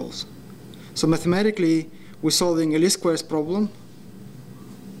selected controls. So mathematically, we're solving a least squares problem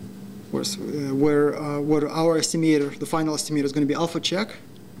where our estimator, the final estimator, is going to be alpha check,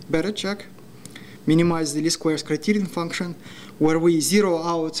 beta check, minimize the least squares criterion function, where we zero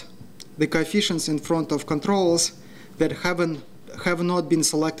out the coefficients in front of controls that have not been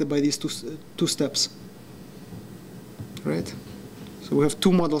selected by these two steps. Right? So we have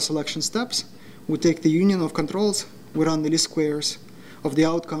two model selection steps. We take the union of controls, we run the least squares of the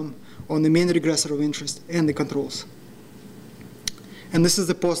outcome on the main regressor of interest and the controls. And this is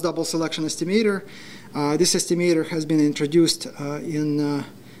the post-double selection estimator. This estimator has been introduced in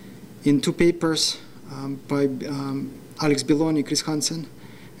two papers by Alex Belloni, Chris Hansen,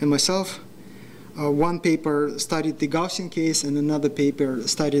 and myself. One paper studied the Gaussian case, and another paper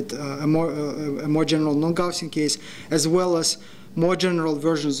studied a more general non-Gaussian case, as well as more general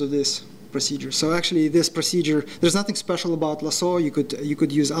versions of this procedure. So actually, this procedure, there's nothing special about lasso. You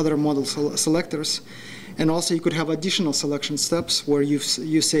could use other model selectors, and also you could have additional selection steps where you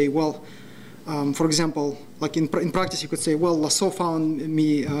say, well, for example, like in practice, you could say, well, lasso found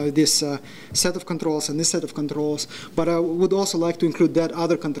me this set of controls and this set of controls, but I would also like to include that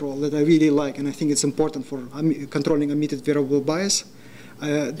other control that I really like, and I think it's important for controlling emitted variable bias.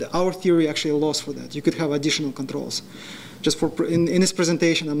 Our theory actually allows for that. You could have additional controls. Just for in this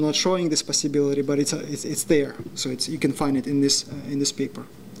presentation, I'm not showing this possibility, but it's there, so you can find it in this paper.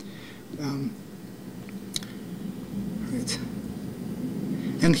 Right.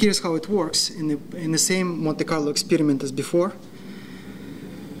 And here's how it works in the same Monte Carlo experiment as before.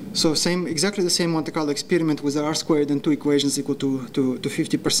 So exactly the same Monte Carlo experiment with R squared and two equations equal to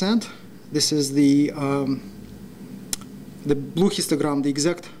 50%. This is the blue histogram, the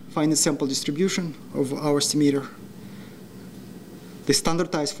exact finite sample distribution of our estimator. The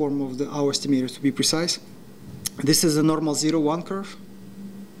standardized form of our estimator, to be precise. This is the normal 0-1 curve.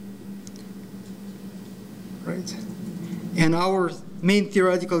 Right? And our main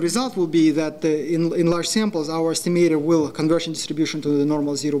theoretical result will be that in large samples, our estimator will conversion distribution to the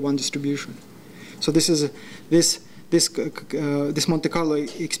normal 0-1 distribution. So this Monte Carlo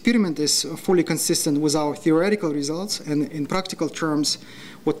experiment is fully consistent with our theoretical results, and in practical terms,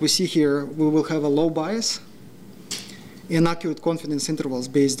 what we see here, we will have a low bias and accurate confidence intervals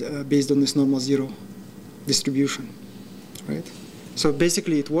based on this normal 0 distribution, right? So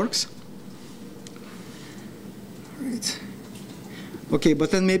basically it works. Right. Okay,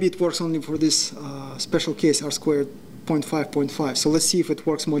 but then maybe it works only for this special case, r squared 0.5. So let's see if it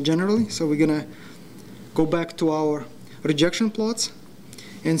works more generally. So we're going to go back to our rejection plots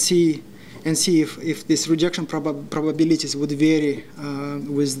and see if this rejection probabilities would vary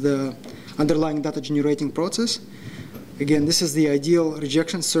with the underlying data generating process. Again, this is the ideal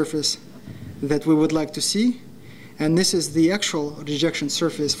rejection surface that we would like to see. And this is the actual rejection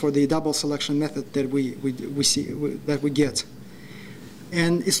surface for the double selection method that we get.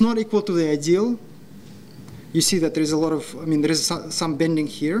 And it's not equal to the ideal. You see that there is a lot of, there is some bending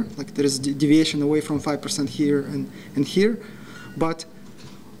here, like there is deviation away from 5% here and here. But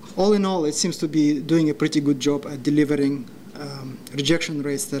all in all, it seems to be doing a pretty good job at delivering rejection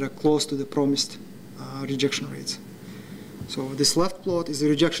rates that are close to the promised rejection rates. So this left plot is the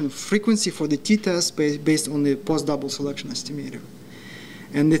rejection frequency for the t-test based on the post-double selection estimator.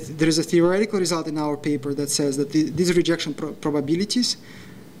 And there is a theoretical result in our paper that says that these rejection probabilities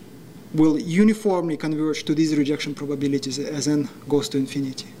will uniformly converge to these rejection probabilities as n goes to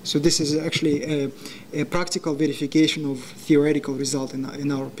infinity. So this is actually a practical verification of theoretical result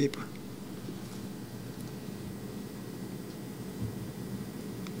in our paper.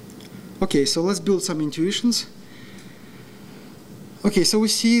 Okay, so let's build some intuitions. Okay, so we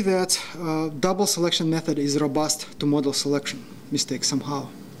see that double selection method is robust to model selection mistakes somehow.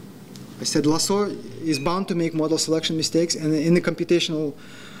 I said Lasso is bound to make model selection mistakes, and in the computational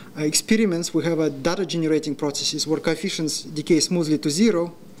experiments, we have a data generating processes where coefficients decay smoothly to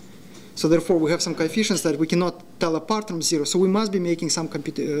 0. So therefore, we have some coefficients that we cannot tell apart from 0. So we must be making some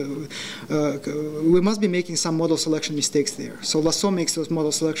model selection mistakes there. So Lasso makes those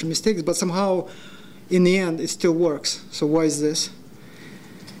model selection mistakes, but somehow, in the end, it still works. So why is this?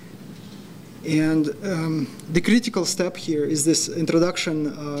 And the critical step here is this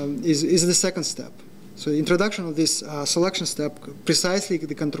introduction, is the second step. So the introduction of this selection step precisely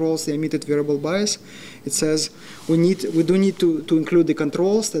controls the emitted variable bias. It says we do need to include the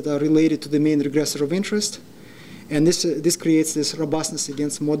controls that are related to the main regressor of interest. And this creates this robustness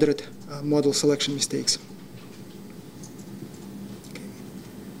against moderate model selection mistakes.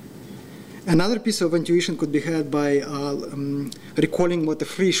 Another piece of intuition could be had by recalling what the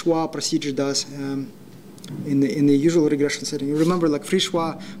Free-Schwa procedure does in the usual regression setting. You remember, like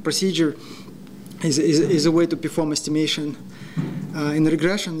Free-Schwa procedure is a way to perform estimation. In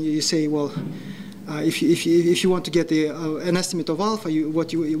regression, you say, well, if you want to get an estimate of alpha, you want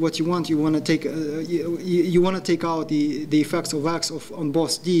to take out the effects of x on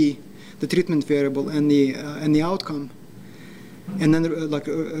both d, the treatment variable, and the outcome, and then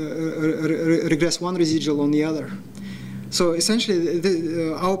regress one residual on the other. So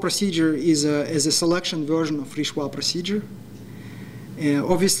essentially, our procedure is a selection version of Free-Schwa procedure.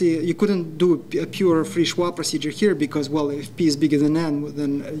 Obviously, you couldn't do a pure Free-Schwa procedure here because, well, if p is bigger than n,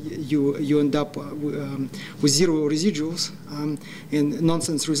 then you end up with 0 residuals and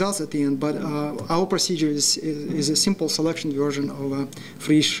nonsense results at the end. But our procedure is a simple selection version of a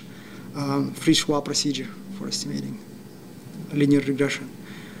Free-Schwa procedure for estimating linear regression.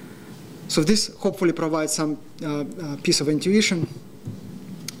 So this hopefully provides some piece of intuition,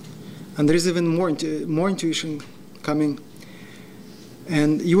 and there is even more intuition coming.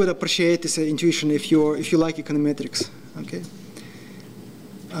 And you would appreciate this intuition if you like econometrics. Okay.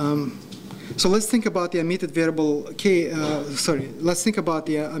 So let's think about the emitted variable let's think about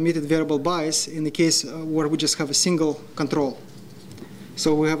the emitted variable bias in the case where we just have a single control.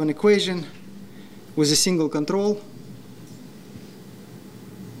 So we have an equation with a single control.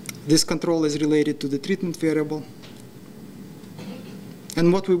 This control is related to the treatment variable.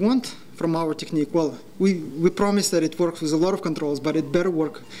 And what we want from our technique, well, we promise that it works with a lot of controls, but it better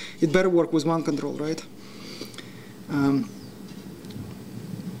work with one control, right?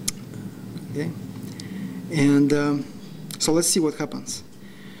 Okay. And so let's see what happens.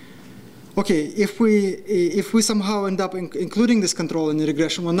 Okay, if we somehow end up including this control in the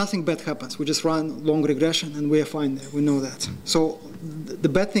regression, well, nothing bad happens. We just run long regression and we are fine there. We know that. So the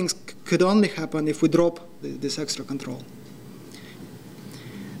bad things could only happen if we drop this extra control.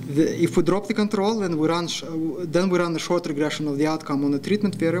 If we drop the control, then we run the short regression of the outcome on the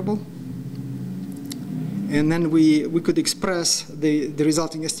treatment variable, and then we could express the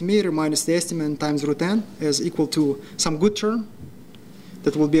resulting estimator minus the estimate times root n as equal to some good term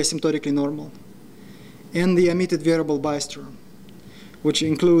that will be asymptotically normal, and the emitted variable bias term, which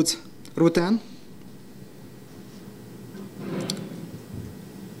includes root n,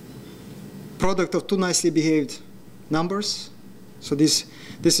 product of two nicely behaved numbers. So this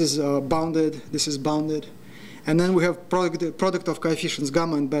is bounded, this is bounded, And then we have product of coefficients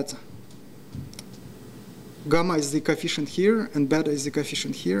gamma and beta. Gamma is the coefficient here, and beta is the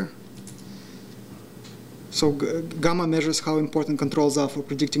coefficient here. So gamma measures how important controls are for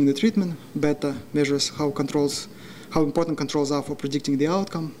predicting the treatment. Beta measures how important controls are for predicting the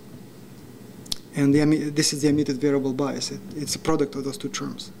outcome. And this is the emitted variable bias. It's a product of those two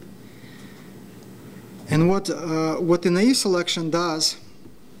terms. And what the naive selection does,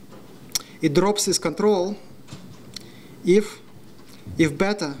 it drops this control if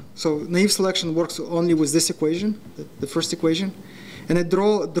beta, so naive selection works only with this equation, the first equation, and it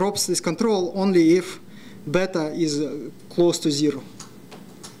drops this control only if beta is close to 0.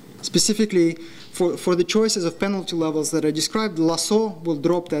 Specifically, for the choices of penalty levels that I described, Lasso will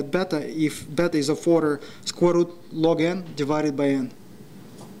drop that beta if beta is of order square root log n divided by n.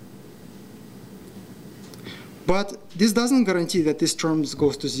 But this doesn't guarantee that this term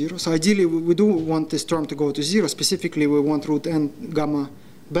goes to 0. So ideally, we do want this term to go to 0. Specifically, we want root n gamma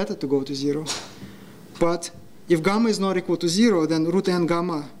beta to go to 0. But if gamma is not equal to 0, then root n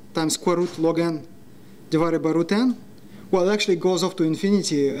gamma times square root log n divided by root n, well, it actually goes off to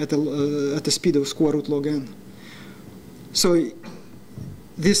infinity at the speed of square root log n. So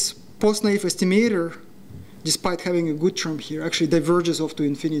this post-naive estimator, despite having a good term here, actually diverges off to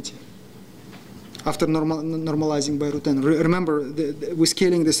infinity after normalizing by root n. Remember, we're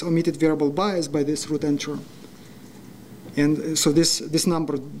scaling this omitted variable bias by this root n term. And so this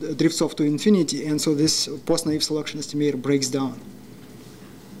number drifts off to infinity, and so this post-naive selection estimator breaks down.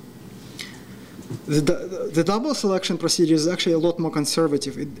 The double selection procedure is actually a lot more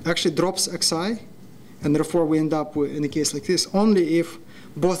conservative. It actually drops xi, and therefore we end up with, in a case like this, only if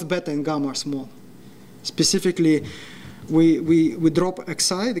both beta and gamma are small. Specifically, we drop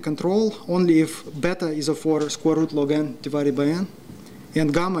xi, the control, only if beta is of order square root log n divided by n,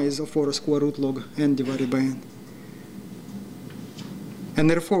 and gamma is of order square root log n divided by n. And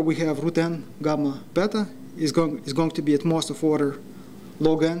therefore, we have root n gamma beta is going to be at most of order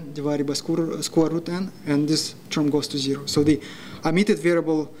log n divided by square root n, and this term goes to 0. So the omitted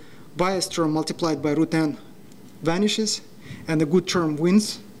variable bias term multiplied by root n vanishes, and the good term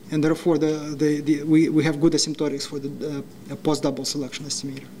wins, and therefore we have good asymptotics for the post-double selection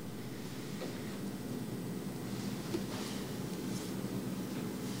estimator.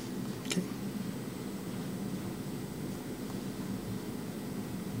 Okay.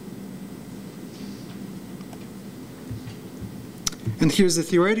 And here's the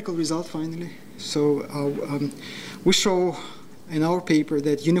theoretical result finally. So we show in our paper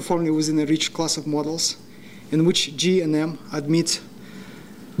that uniformly within a rich class of models in which G and M admit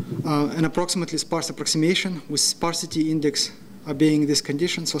an approximately sparse approximation with sparsity index obeying this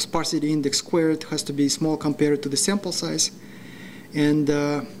condition. So sparsity index squared has to be small compared to the sample size, and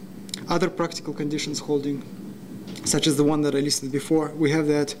other practical conditions holding, such as the one that I listed before. We have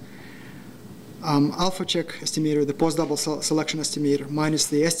that alpha check estimator, the post-double selection estimator, minus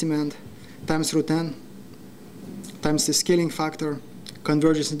the estimand times root n times the scaling factor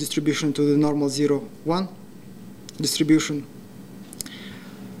converges in distribution to the normal 0, 1 distribution.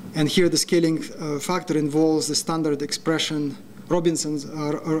 And here the scaling factor involves the standard expression Robinson's,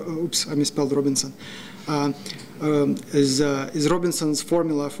 oops, I misspelled Robinson, is Robinson's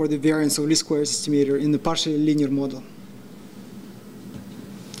formula for the variance of least squares estimator in the partially linear model.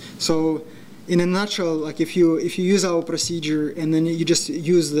 So in a nutshell, like if you use our procedure and then you just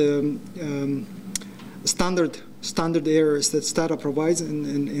use the standard errors that Stata provides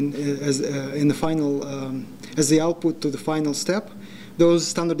in the final as the output to the final step, those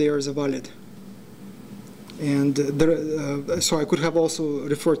standard errors are valid. And so I could have also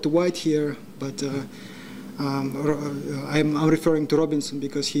referred to White here, but I'm referring to Robinson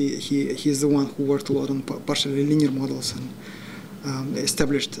because he's the one who worked a lot on partially linear models and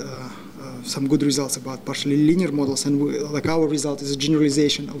established some good results about partially linear models. And like our result is a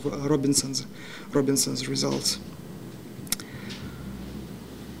generalization of Robinson's results.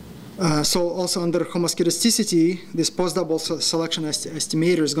 So also under homoscedasticity, this post-double selection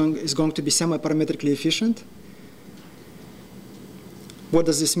estimator is going to be semi-parametrically efficient. What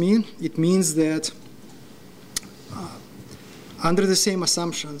does this mean? It means that under the same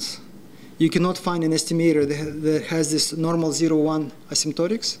assumptions, you cannot find an estimator that has this normal 0-1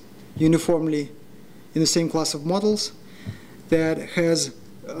 asymptotics uniformly in the same class of models that has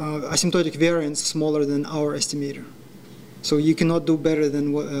asymptotic variance smaller than our estimator. So you cannot do better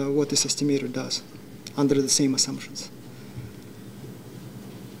than what this estimator does under the same assumptions.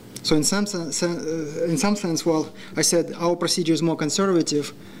 So in some sense, well, I said our procedure is more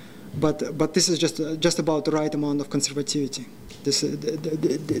conservative, but this is just about the right amount of conservativity. This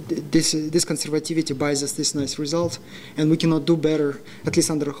conservativity buys us this nice result, and we cannot do better, at least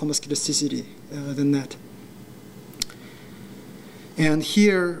under homoscedasticity, than that. And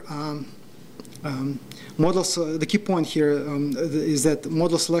here, the key point here is that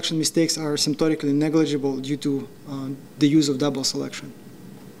model selection mistakes are asymptotically negligible due to the use of double selection.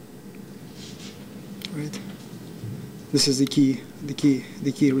 Right? This is the key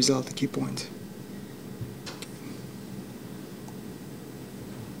result, the key point.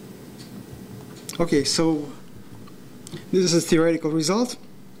 Okay, so this is a theoretical result,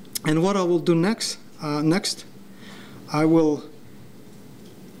 and what I will do next, I will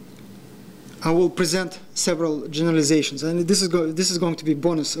present several generalizations, and this is going to be a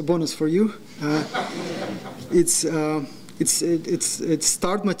bonus for you. It's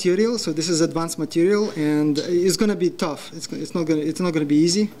start material, so this is advanced material, and it's going to be tough. It's not going to be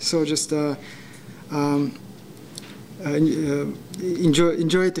easy. So just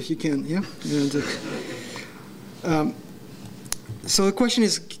enjoy it if you can, yeah. And, so the question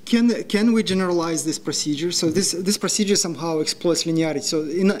is, can we generalize this procedure? So this procedure somehow exploits linearity. So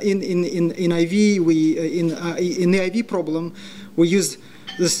in the IV problem, we used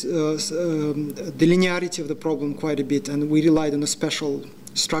this the linearity of the problem quite a bit, and we relied on a special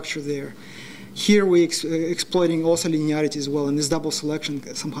structure there. Here we exploiting also linearity as well, and this double selection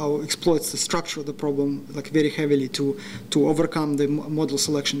somehow exploits the structure of the problem like very heavily to overcome the model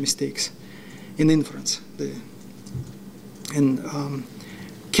selection mistakes in inference.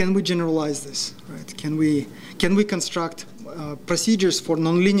 Can we generalize this? Right? Can we construct procedures for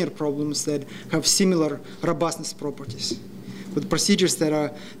nonlinear problems that have similar robustness properties, with procedures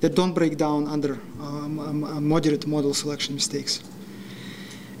that don't break down under moderate model selection mistakes?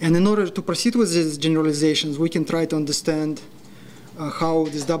 And in order to proceed with these generalizations, we can try to understand how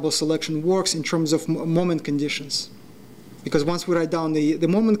this double selection works in terms of moment conditions. Because once we write down the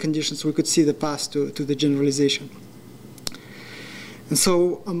moment conditions, we could see the path to the generalization. And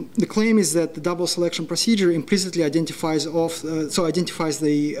so the claim is that the double selection procedure implicitly identifies the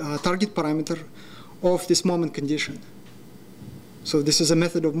target parameter of this moment condition. So this is a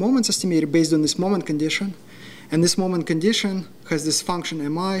method of moments estimator based on this moment condition. And this moment condition has this function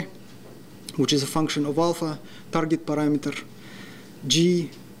mi, which is a function of alpha, target parameter,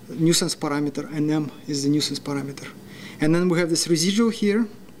 g, nuisance parameter, and m is the nuisance parameter. And then we have this residual here,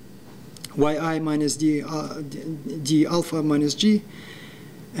 yi minus d alpha minus g.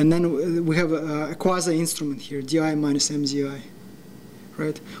 And then we have a quasi-instrument here, di minus mzi,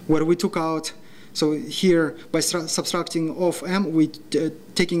 right? Where we took out, so here by subtracting off m, we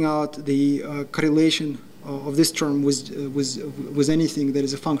taking out the correlation of this term with anything that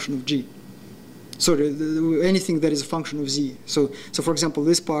is a function of g. Sorry, anything that is a function of z. So for example,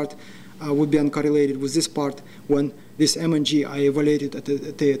 this part would be uncorrelated with this part when this m and g are evaluated at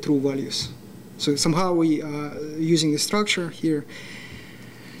their true values. So somehow we are using the structure here,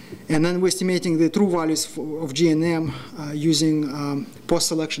 and then we're estimating the true values of g and m using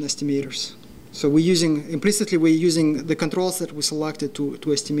post-selection estimators. So implicitly we're using the controls that we selected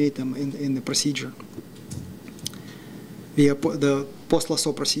to estimate them in the procedure via the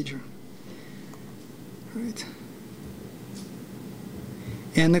post-lasso procedure. Right.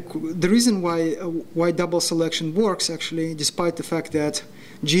 And the reason why double selection works, actually, despite the fact that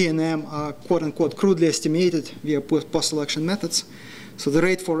G and M are quote-unquote crudely estimated via post-selection methods, so the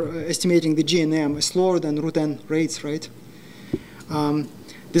rate for estimating the G and M is slower than root n rates, right?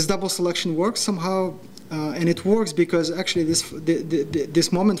 This double selection works somehow, and it works because actually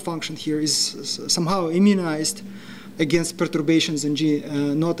this moment function here is somehow immunized against perturbations in G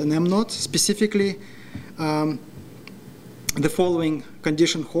naught and M naught. Specifically, the following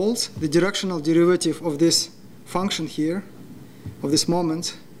condition holds: the directional derivative of this function here, of this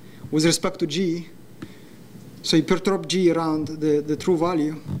moment, with respect to G. So you perturb G around the true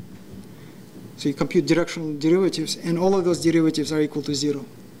value. So you compute directional derivatives, and all of those derivatives are equal to 0.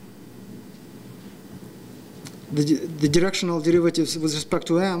 The directional derivatives with respect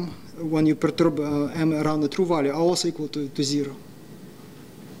to M, when you perturb M around the true value, are also equal to 0.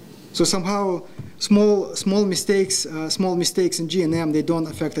 So somehow small mistakes in G and M, they don't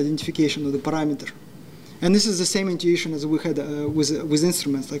affect identification of the parameter. And this is the same intuition as we had with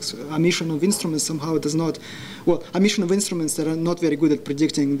instruments. Like omission of instruments somehow does not, well, omission of instruments that are not very good at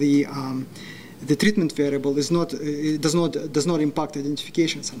predicting the treatment variable does not impact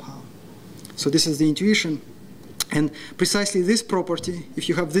identification somehow. So this is the intuition. And precisely this property, if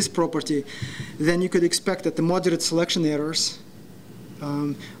you have this property, then you could expect that the moderate selection errors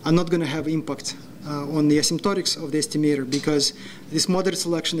are not going to have impact on the asymptotics of the estimator, because these moderate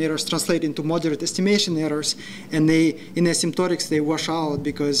selection errors translate into moderate estimation errors, and they, in asymptotics, they wash out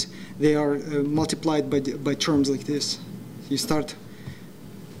because they are multiplied by terms like this. You start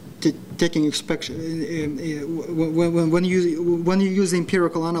taking expectation when you use the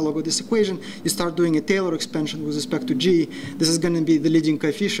empirical analog of this equation, you start doing a Taylor expansion with respect to G. This is going to be the leading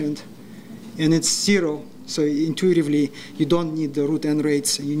coefficient, and it's 0. So intuitively, you don't need the root n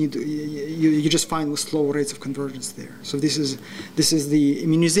rates. You need you just find with slow rates of convergence there. So this is the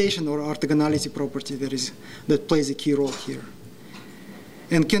immunization or orthogonality property that plays a key role here.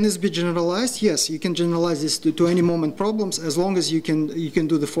 And can this be generalized? Yes, you can generalize this to any moment problems as long as you can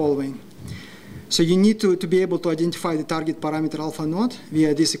do the following. So you need to be able to identify the target parameter alpha naught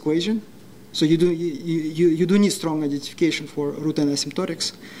via this equation. So you do need strong identification for root n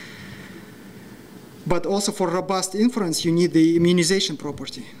asymptotics. But also for robust inference, you need the immunization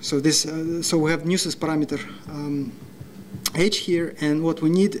property. So so we have nuisance parameter h here, and what we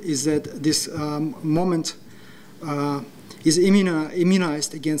need is that this moment is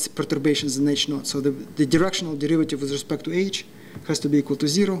immunized against perturbations in h naught. So the directional derivative with respect to h has to be equal to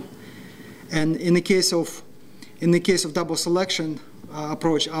 0. And in the case of double selection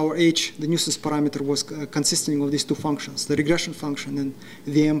approach, our h, the nuisance parameter, was consisting of these two functions, the regression function and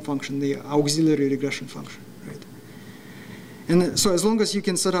the m function, the auxiliary regression function, right? And so as long as you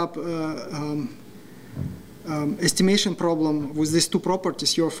can set up estimation problem with these two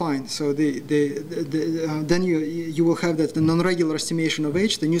properties, you're fine. So then you will have that the non-regular estimation of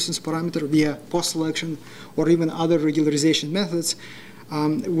h, the nuisance parameter, via post-selection or even other regularization methods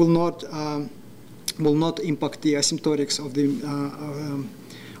will not impact the asymptotics of the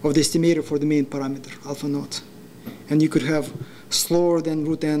estimator for the main parameter, alpha naught. And you could have slower than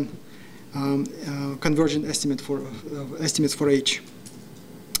root n convergent estimates for h.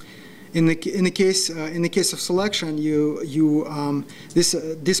 In the case of selection,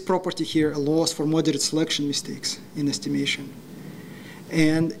 this property here allows for moderate selection mistakes in estimation.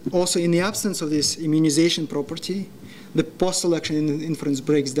 And also, in the absence of this immunization property, the post-selection inference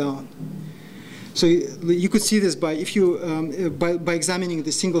breaks down. So you could see this by examining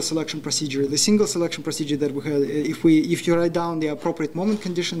the single selection procedure. The single selection procedure that we had, if you write down the appropriate moment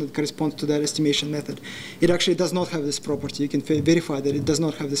condition that corresponds to that estimation method, it actually does not have this property. You can verify that it does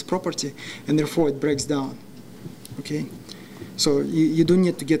not have this property, and therefore it breaks down. Okay, so you do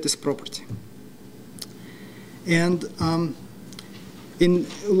need to get this property. And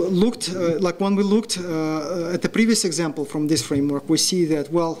like when we looked at the previous example from this framework, we see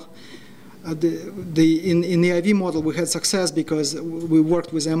that, well, in the IV model, we had success because we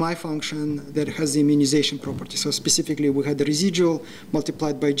worked with MI function that has the immunization property. So specifically, we had the residual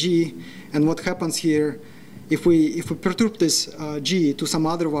multiplied by G. And what happens here, if we perturb this G to some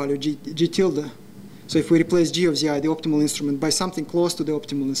other value, G tilde, so if we replace G of Zi, the optimal instrument, by something close to the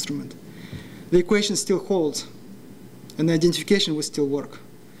optimal instrument, the equation still holds, and the identification will still work.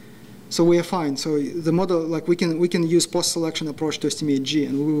 So we are fine. So the model, like we can use post-selection approach to estimate G,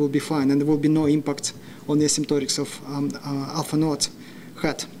 and we will be fine, and there will be no impact on the asymptotics of alpha naught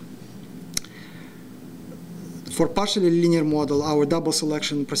hat. For partially linear model, our double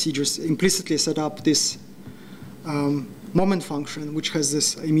selection procedures implicitly set up this moment function, which has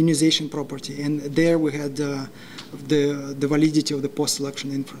this immunization property, and there we had the validity of the post-selection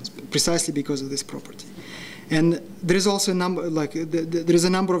inference, precisely because of this property. And there is also a number, there is a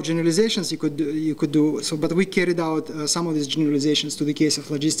number of generalizations you could do. So, but we carried out some of these generalizations to the case of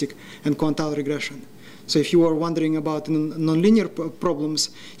logistic and quantile regression. So, if you are wondering about nonlinear problems,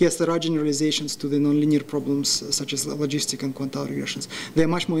 yes, there are generalizations to the nonlinear problems such as logistic and quantile regressions. They are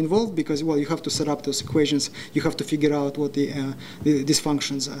much more involved because, well, you have to set up those equations. You have to figure out what these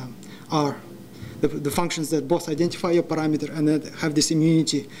functions are. The functions that both identify your parameter and that have this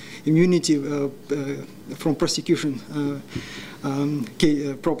immunity from prosecution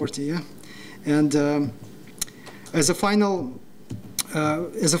property. Yeah? And as a final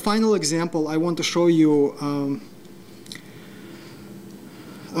example, I want to show you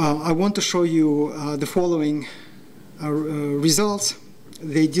the following results.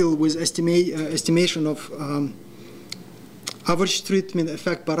 They deal with estimation of average treatment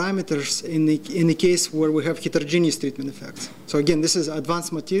effect parameters in the case where we have heterogeneous treatment effects. So again, this is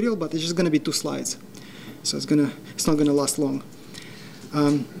advanced material, but it's just going to be 2 slides, so it's not going to last long.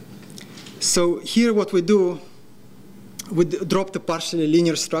 So here, what we do, we drop the partially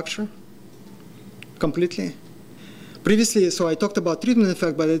linear structure completely. Previously, so I talked about treatment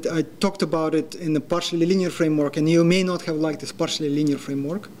effect, but I talked about it in the partially linear framework, and you may not have liked this partially linear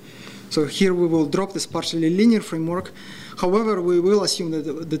framework. So here we will drop this partially linear framework. However, we will assume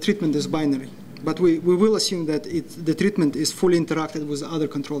that the treatment is binary. But we will assume that the treatment is fully interacted with other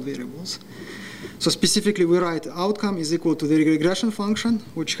control variables. So specifically, we write outcome is equal to the regression function,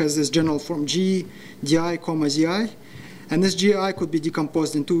 which has this general form G, di, comma, zi. And this gi could be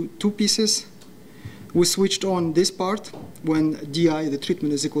decomposed into two pieces. We switched on this part when di, the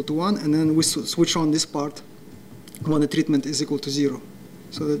treatment, is equal to 1, and then we switch on this part when the treatment is equal to 0.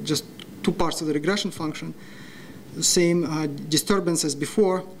 So that just two parts of the regression function, same disturbance as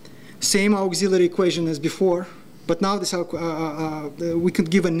before, same auxiliary equation as before, but now this, we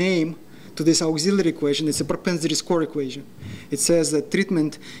could give a name to this auxiliary equation. It's a propensity score equation. It says that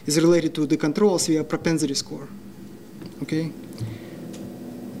treatment is related to the controls via propensity score. Okay?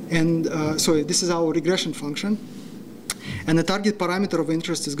 And so this is our regression function. And the target parameter of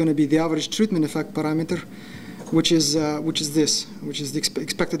interest is going to be the average treatment effect parameter, which is the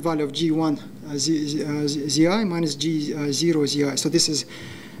expected value of G1 Zi minus G0 Zi. So this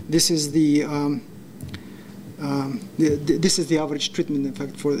is the average treatment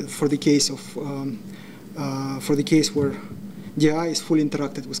effect for the case where di is fully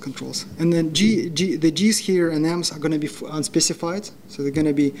interacted with controls. And then the g's here and m's are going to be unspecified, so they're going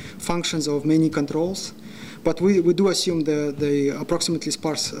to be functions of many controls. But we do assume the approximately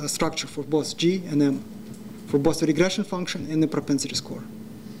sparse structure for both g and m, for both the regression function and the propensity score.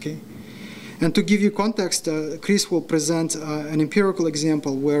 Okay. And to give you context, Chris will present an empirical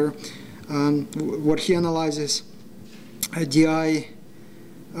example where he analyzes di,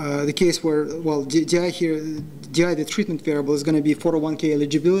 the case where, well, di here, di, the treatment variable, is going to be 401k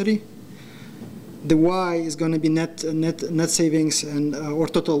eligibility. The y is going to be net savings and or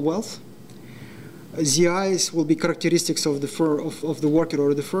total wealth. Zi's will be characteristics of the worker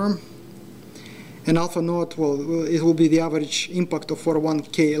or the firm. And alpha naught, well, it will be the average impact of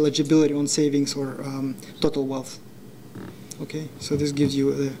 401k eligibility on savings or total wealth. Okay, so this gives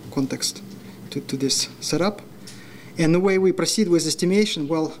you the context to this setup. And the way we proceed with estimation,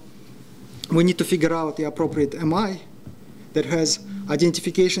 well, we need to figure out the appropriate MI that has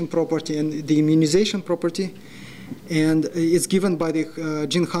identification property and the immunization property. And it's given by the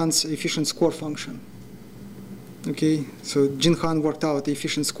Jin-Han's efficient score function. Okay, so Jin-Han worked out the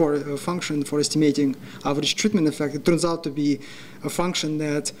efficient score function for estimating average treatment effect. It turns out to be a function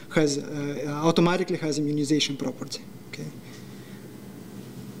that has automatically has immunization property. Okay.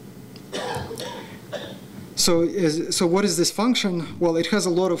 So what is this function? Well, it has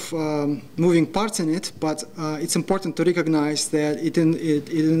a lot of moving parts in it, but it's important to recognize that it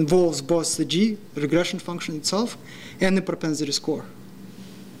involves both the G, regression function itself, and the propensity score.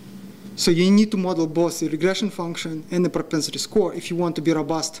 So you need to model both the regression function and the propensity score if you want to be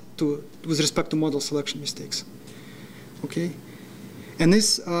robust with respect to model selection mistakes. Okay, and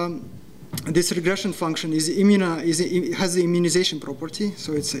this regression function has the immunization property,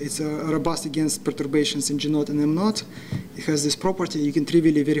 so it's robust against perturbations in G naught and M naught. It has this property. You can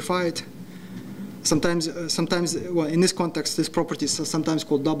trivially verify it. Sometimes, well, in this context, this property is sometimes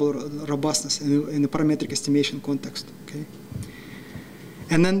called double robustness in the parametric estimation context. Okay.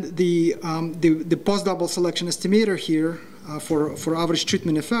 And then the post-double selection estimator here for average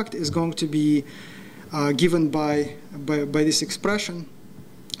treatment effect is going to be given by this expression.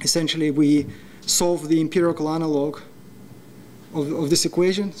 Essentially, we solve the empirical analog of this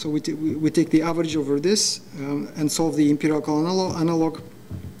equation. So we take the average over this and solve the empirical analog.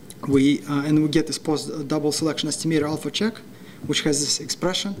 And we get this post-double selection estimator alpha check, which has this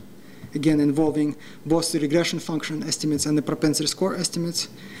expression, again involving both the regression function estimates and the propensity score estimates.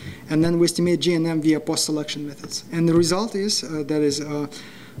 And then we estimate G and M via post-selection methods. And the result is that is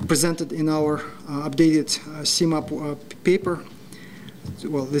presented in our updated CMAP paper.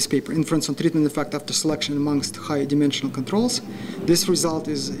 Well, this paper, Inference on Treatment Effect After Selection Amongst High-Dimensional Controls. This result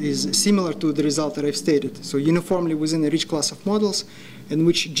is similar to the result that I've stated. So uniformly within a rich class of models in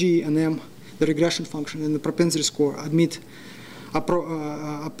which G and M, the regression function, and the propensity score admit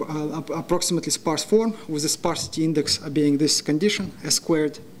approximately sparse form, with the sparsity index being this condition, S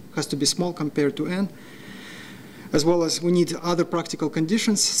squared has to be small compared to N, as well as we need other practical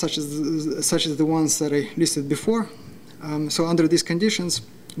conditions, such as the ones that I listed before. So under these conditions,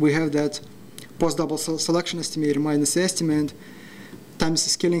 we have that post-double selection estimator minus the estimate times the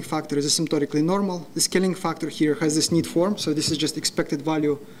scaling factor is asymptotically normal. The scaling factor here has this neat form, so this is just expected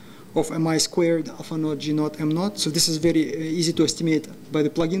value of mi squared, alpha naught, g naught, m naught. So this is very easy to estimate by the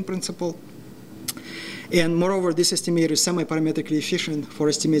plug-in principle. And moreover, this estimator is semi-parametrically efficient for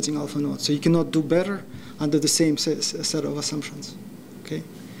estimating alpha naught. So you cannot do better under the same set of assumptions. Okay.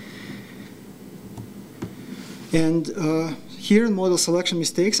 And Here, model selection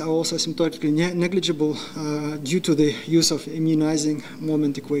mistakes are also asymptotically negligible due to the use of immunizing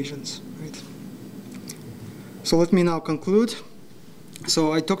moment equations. Right? So let me now conclude.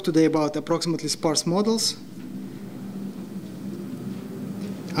 So I talked today about approximately sparse models.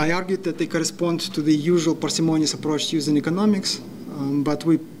 I argued that they correspond to the usual parsimonious approach used in economics, but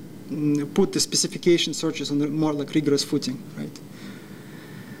we put the specification searches on a more like rigorous footing, right?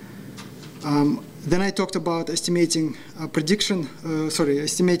 Then I talked about estimating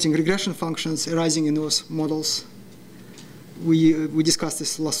estimating regression functions arising in those models. We discussed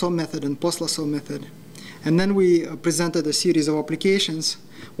this lasso method and post-lasso method. And then we presented a series of applications.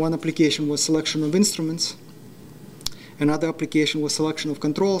 One application was selection of instruments. Another application was selection of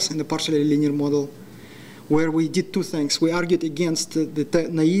controls in the partially linear model, where we did two things. We argued against the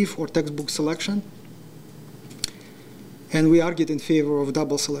naive or textbook selection, and we argued in favor of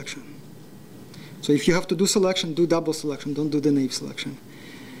double selection. So if you have to do selection, do double selection, don't do the naive selection.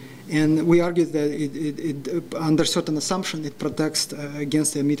 And we argued that under certain assumption, it protects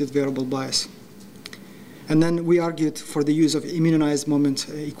against the emitted variable bias. And then we argued for the use of immunized moment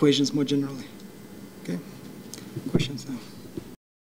equations more generally. Okay? Questions now?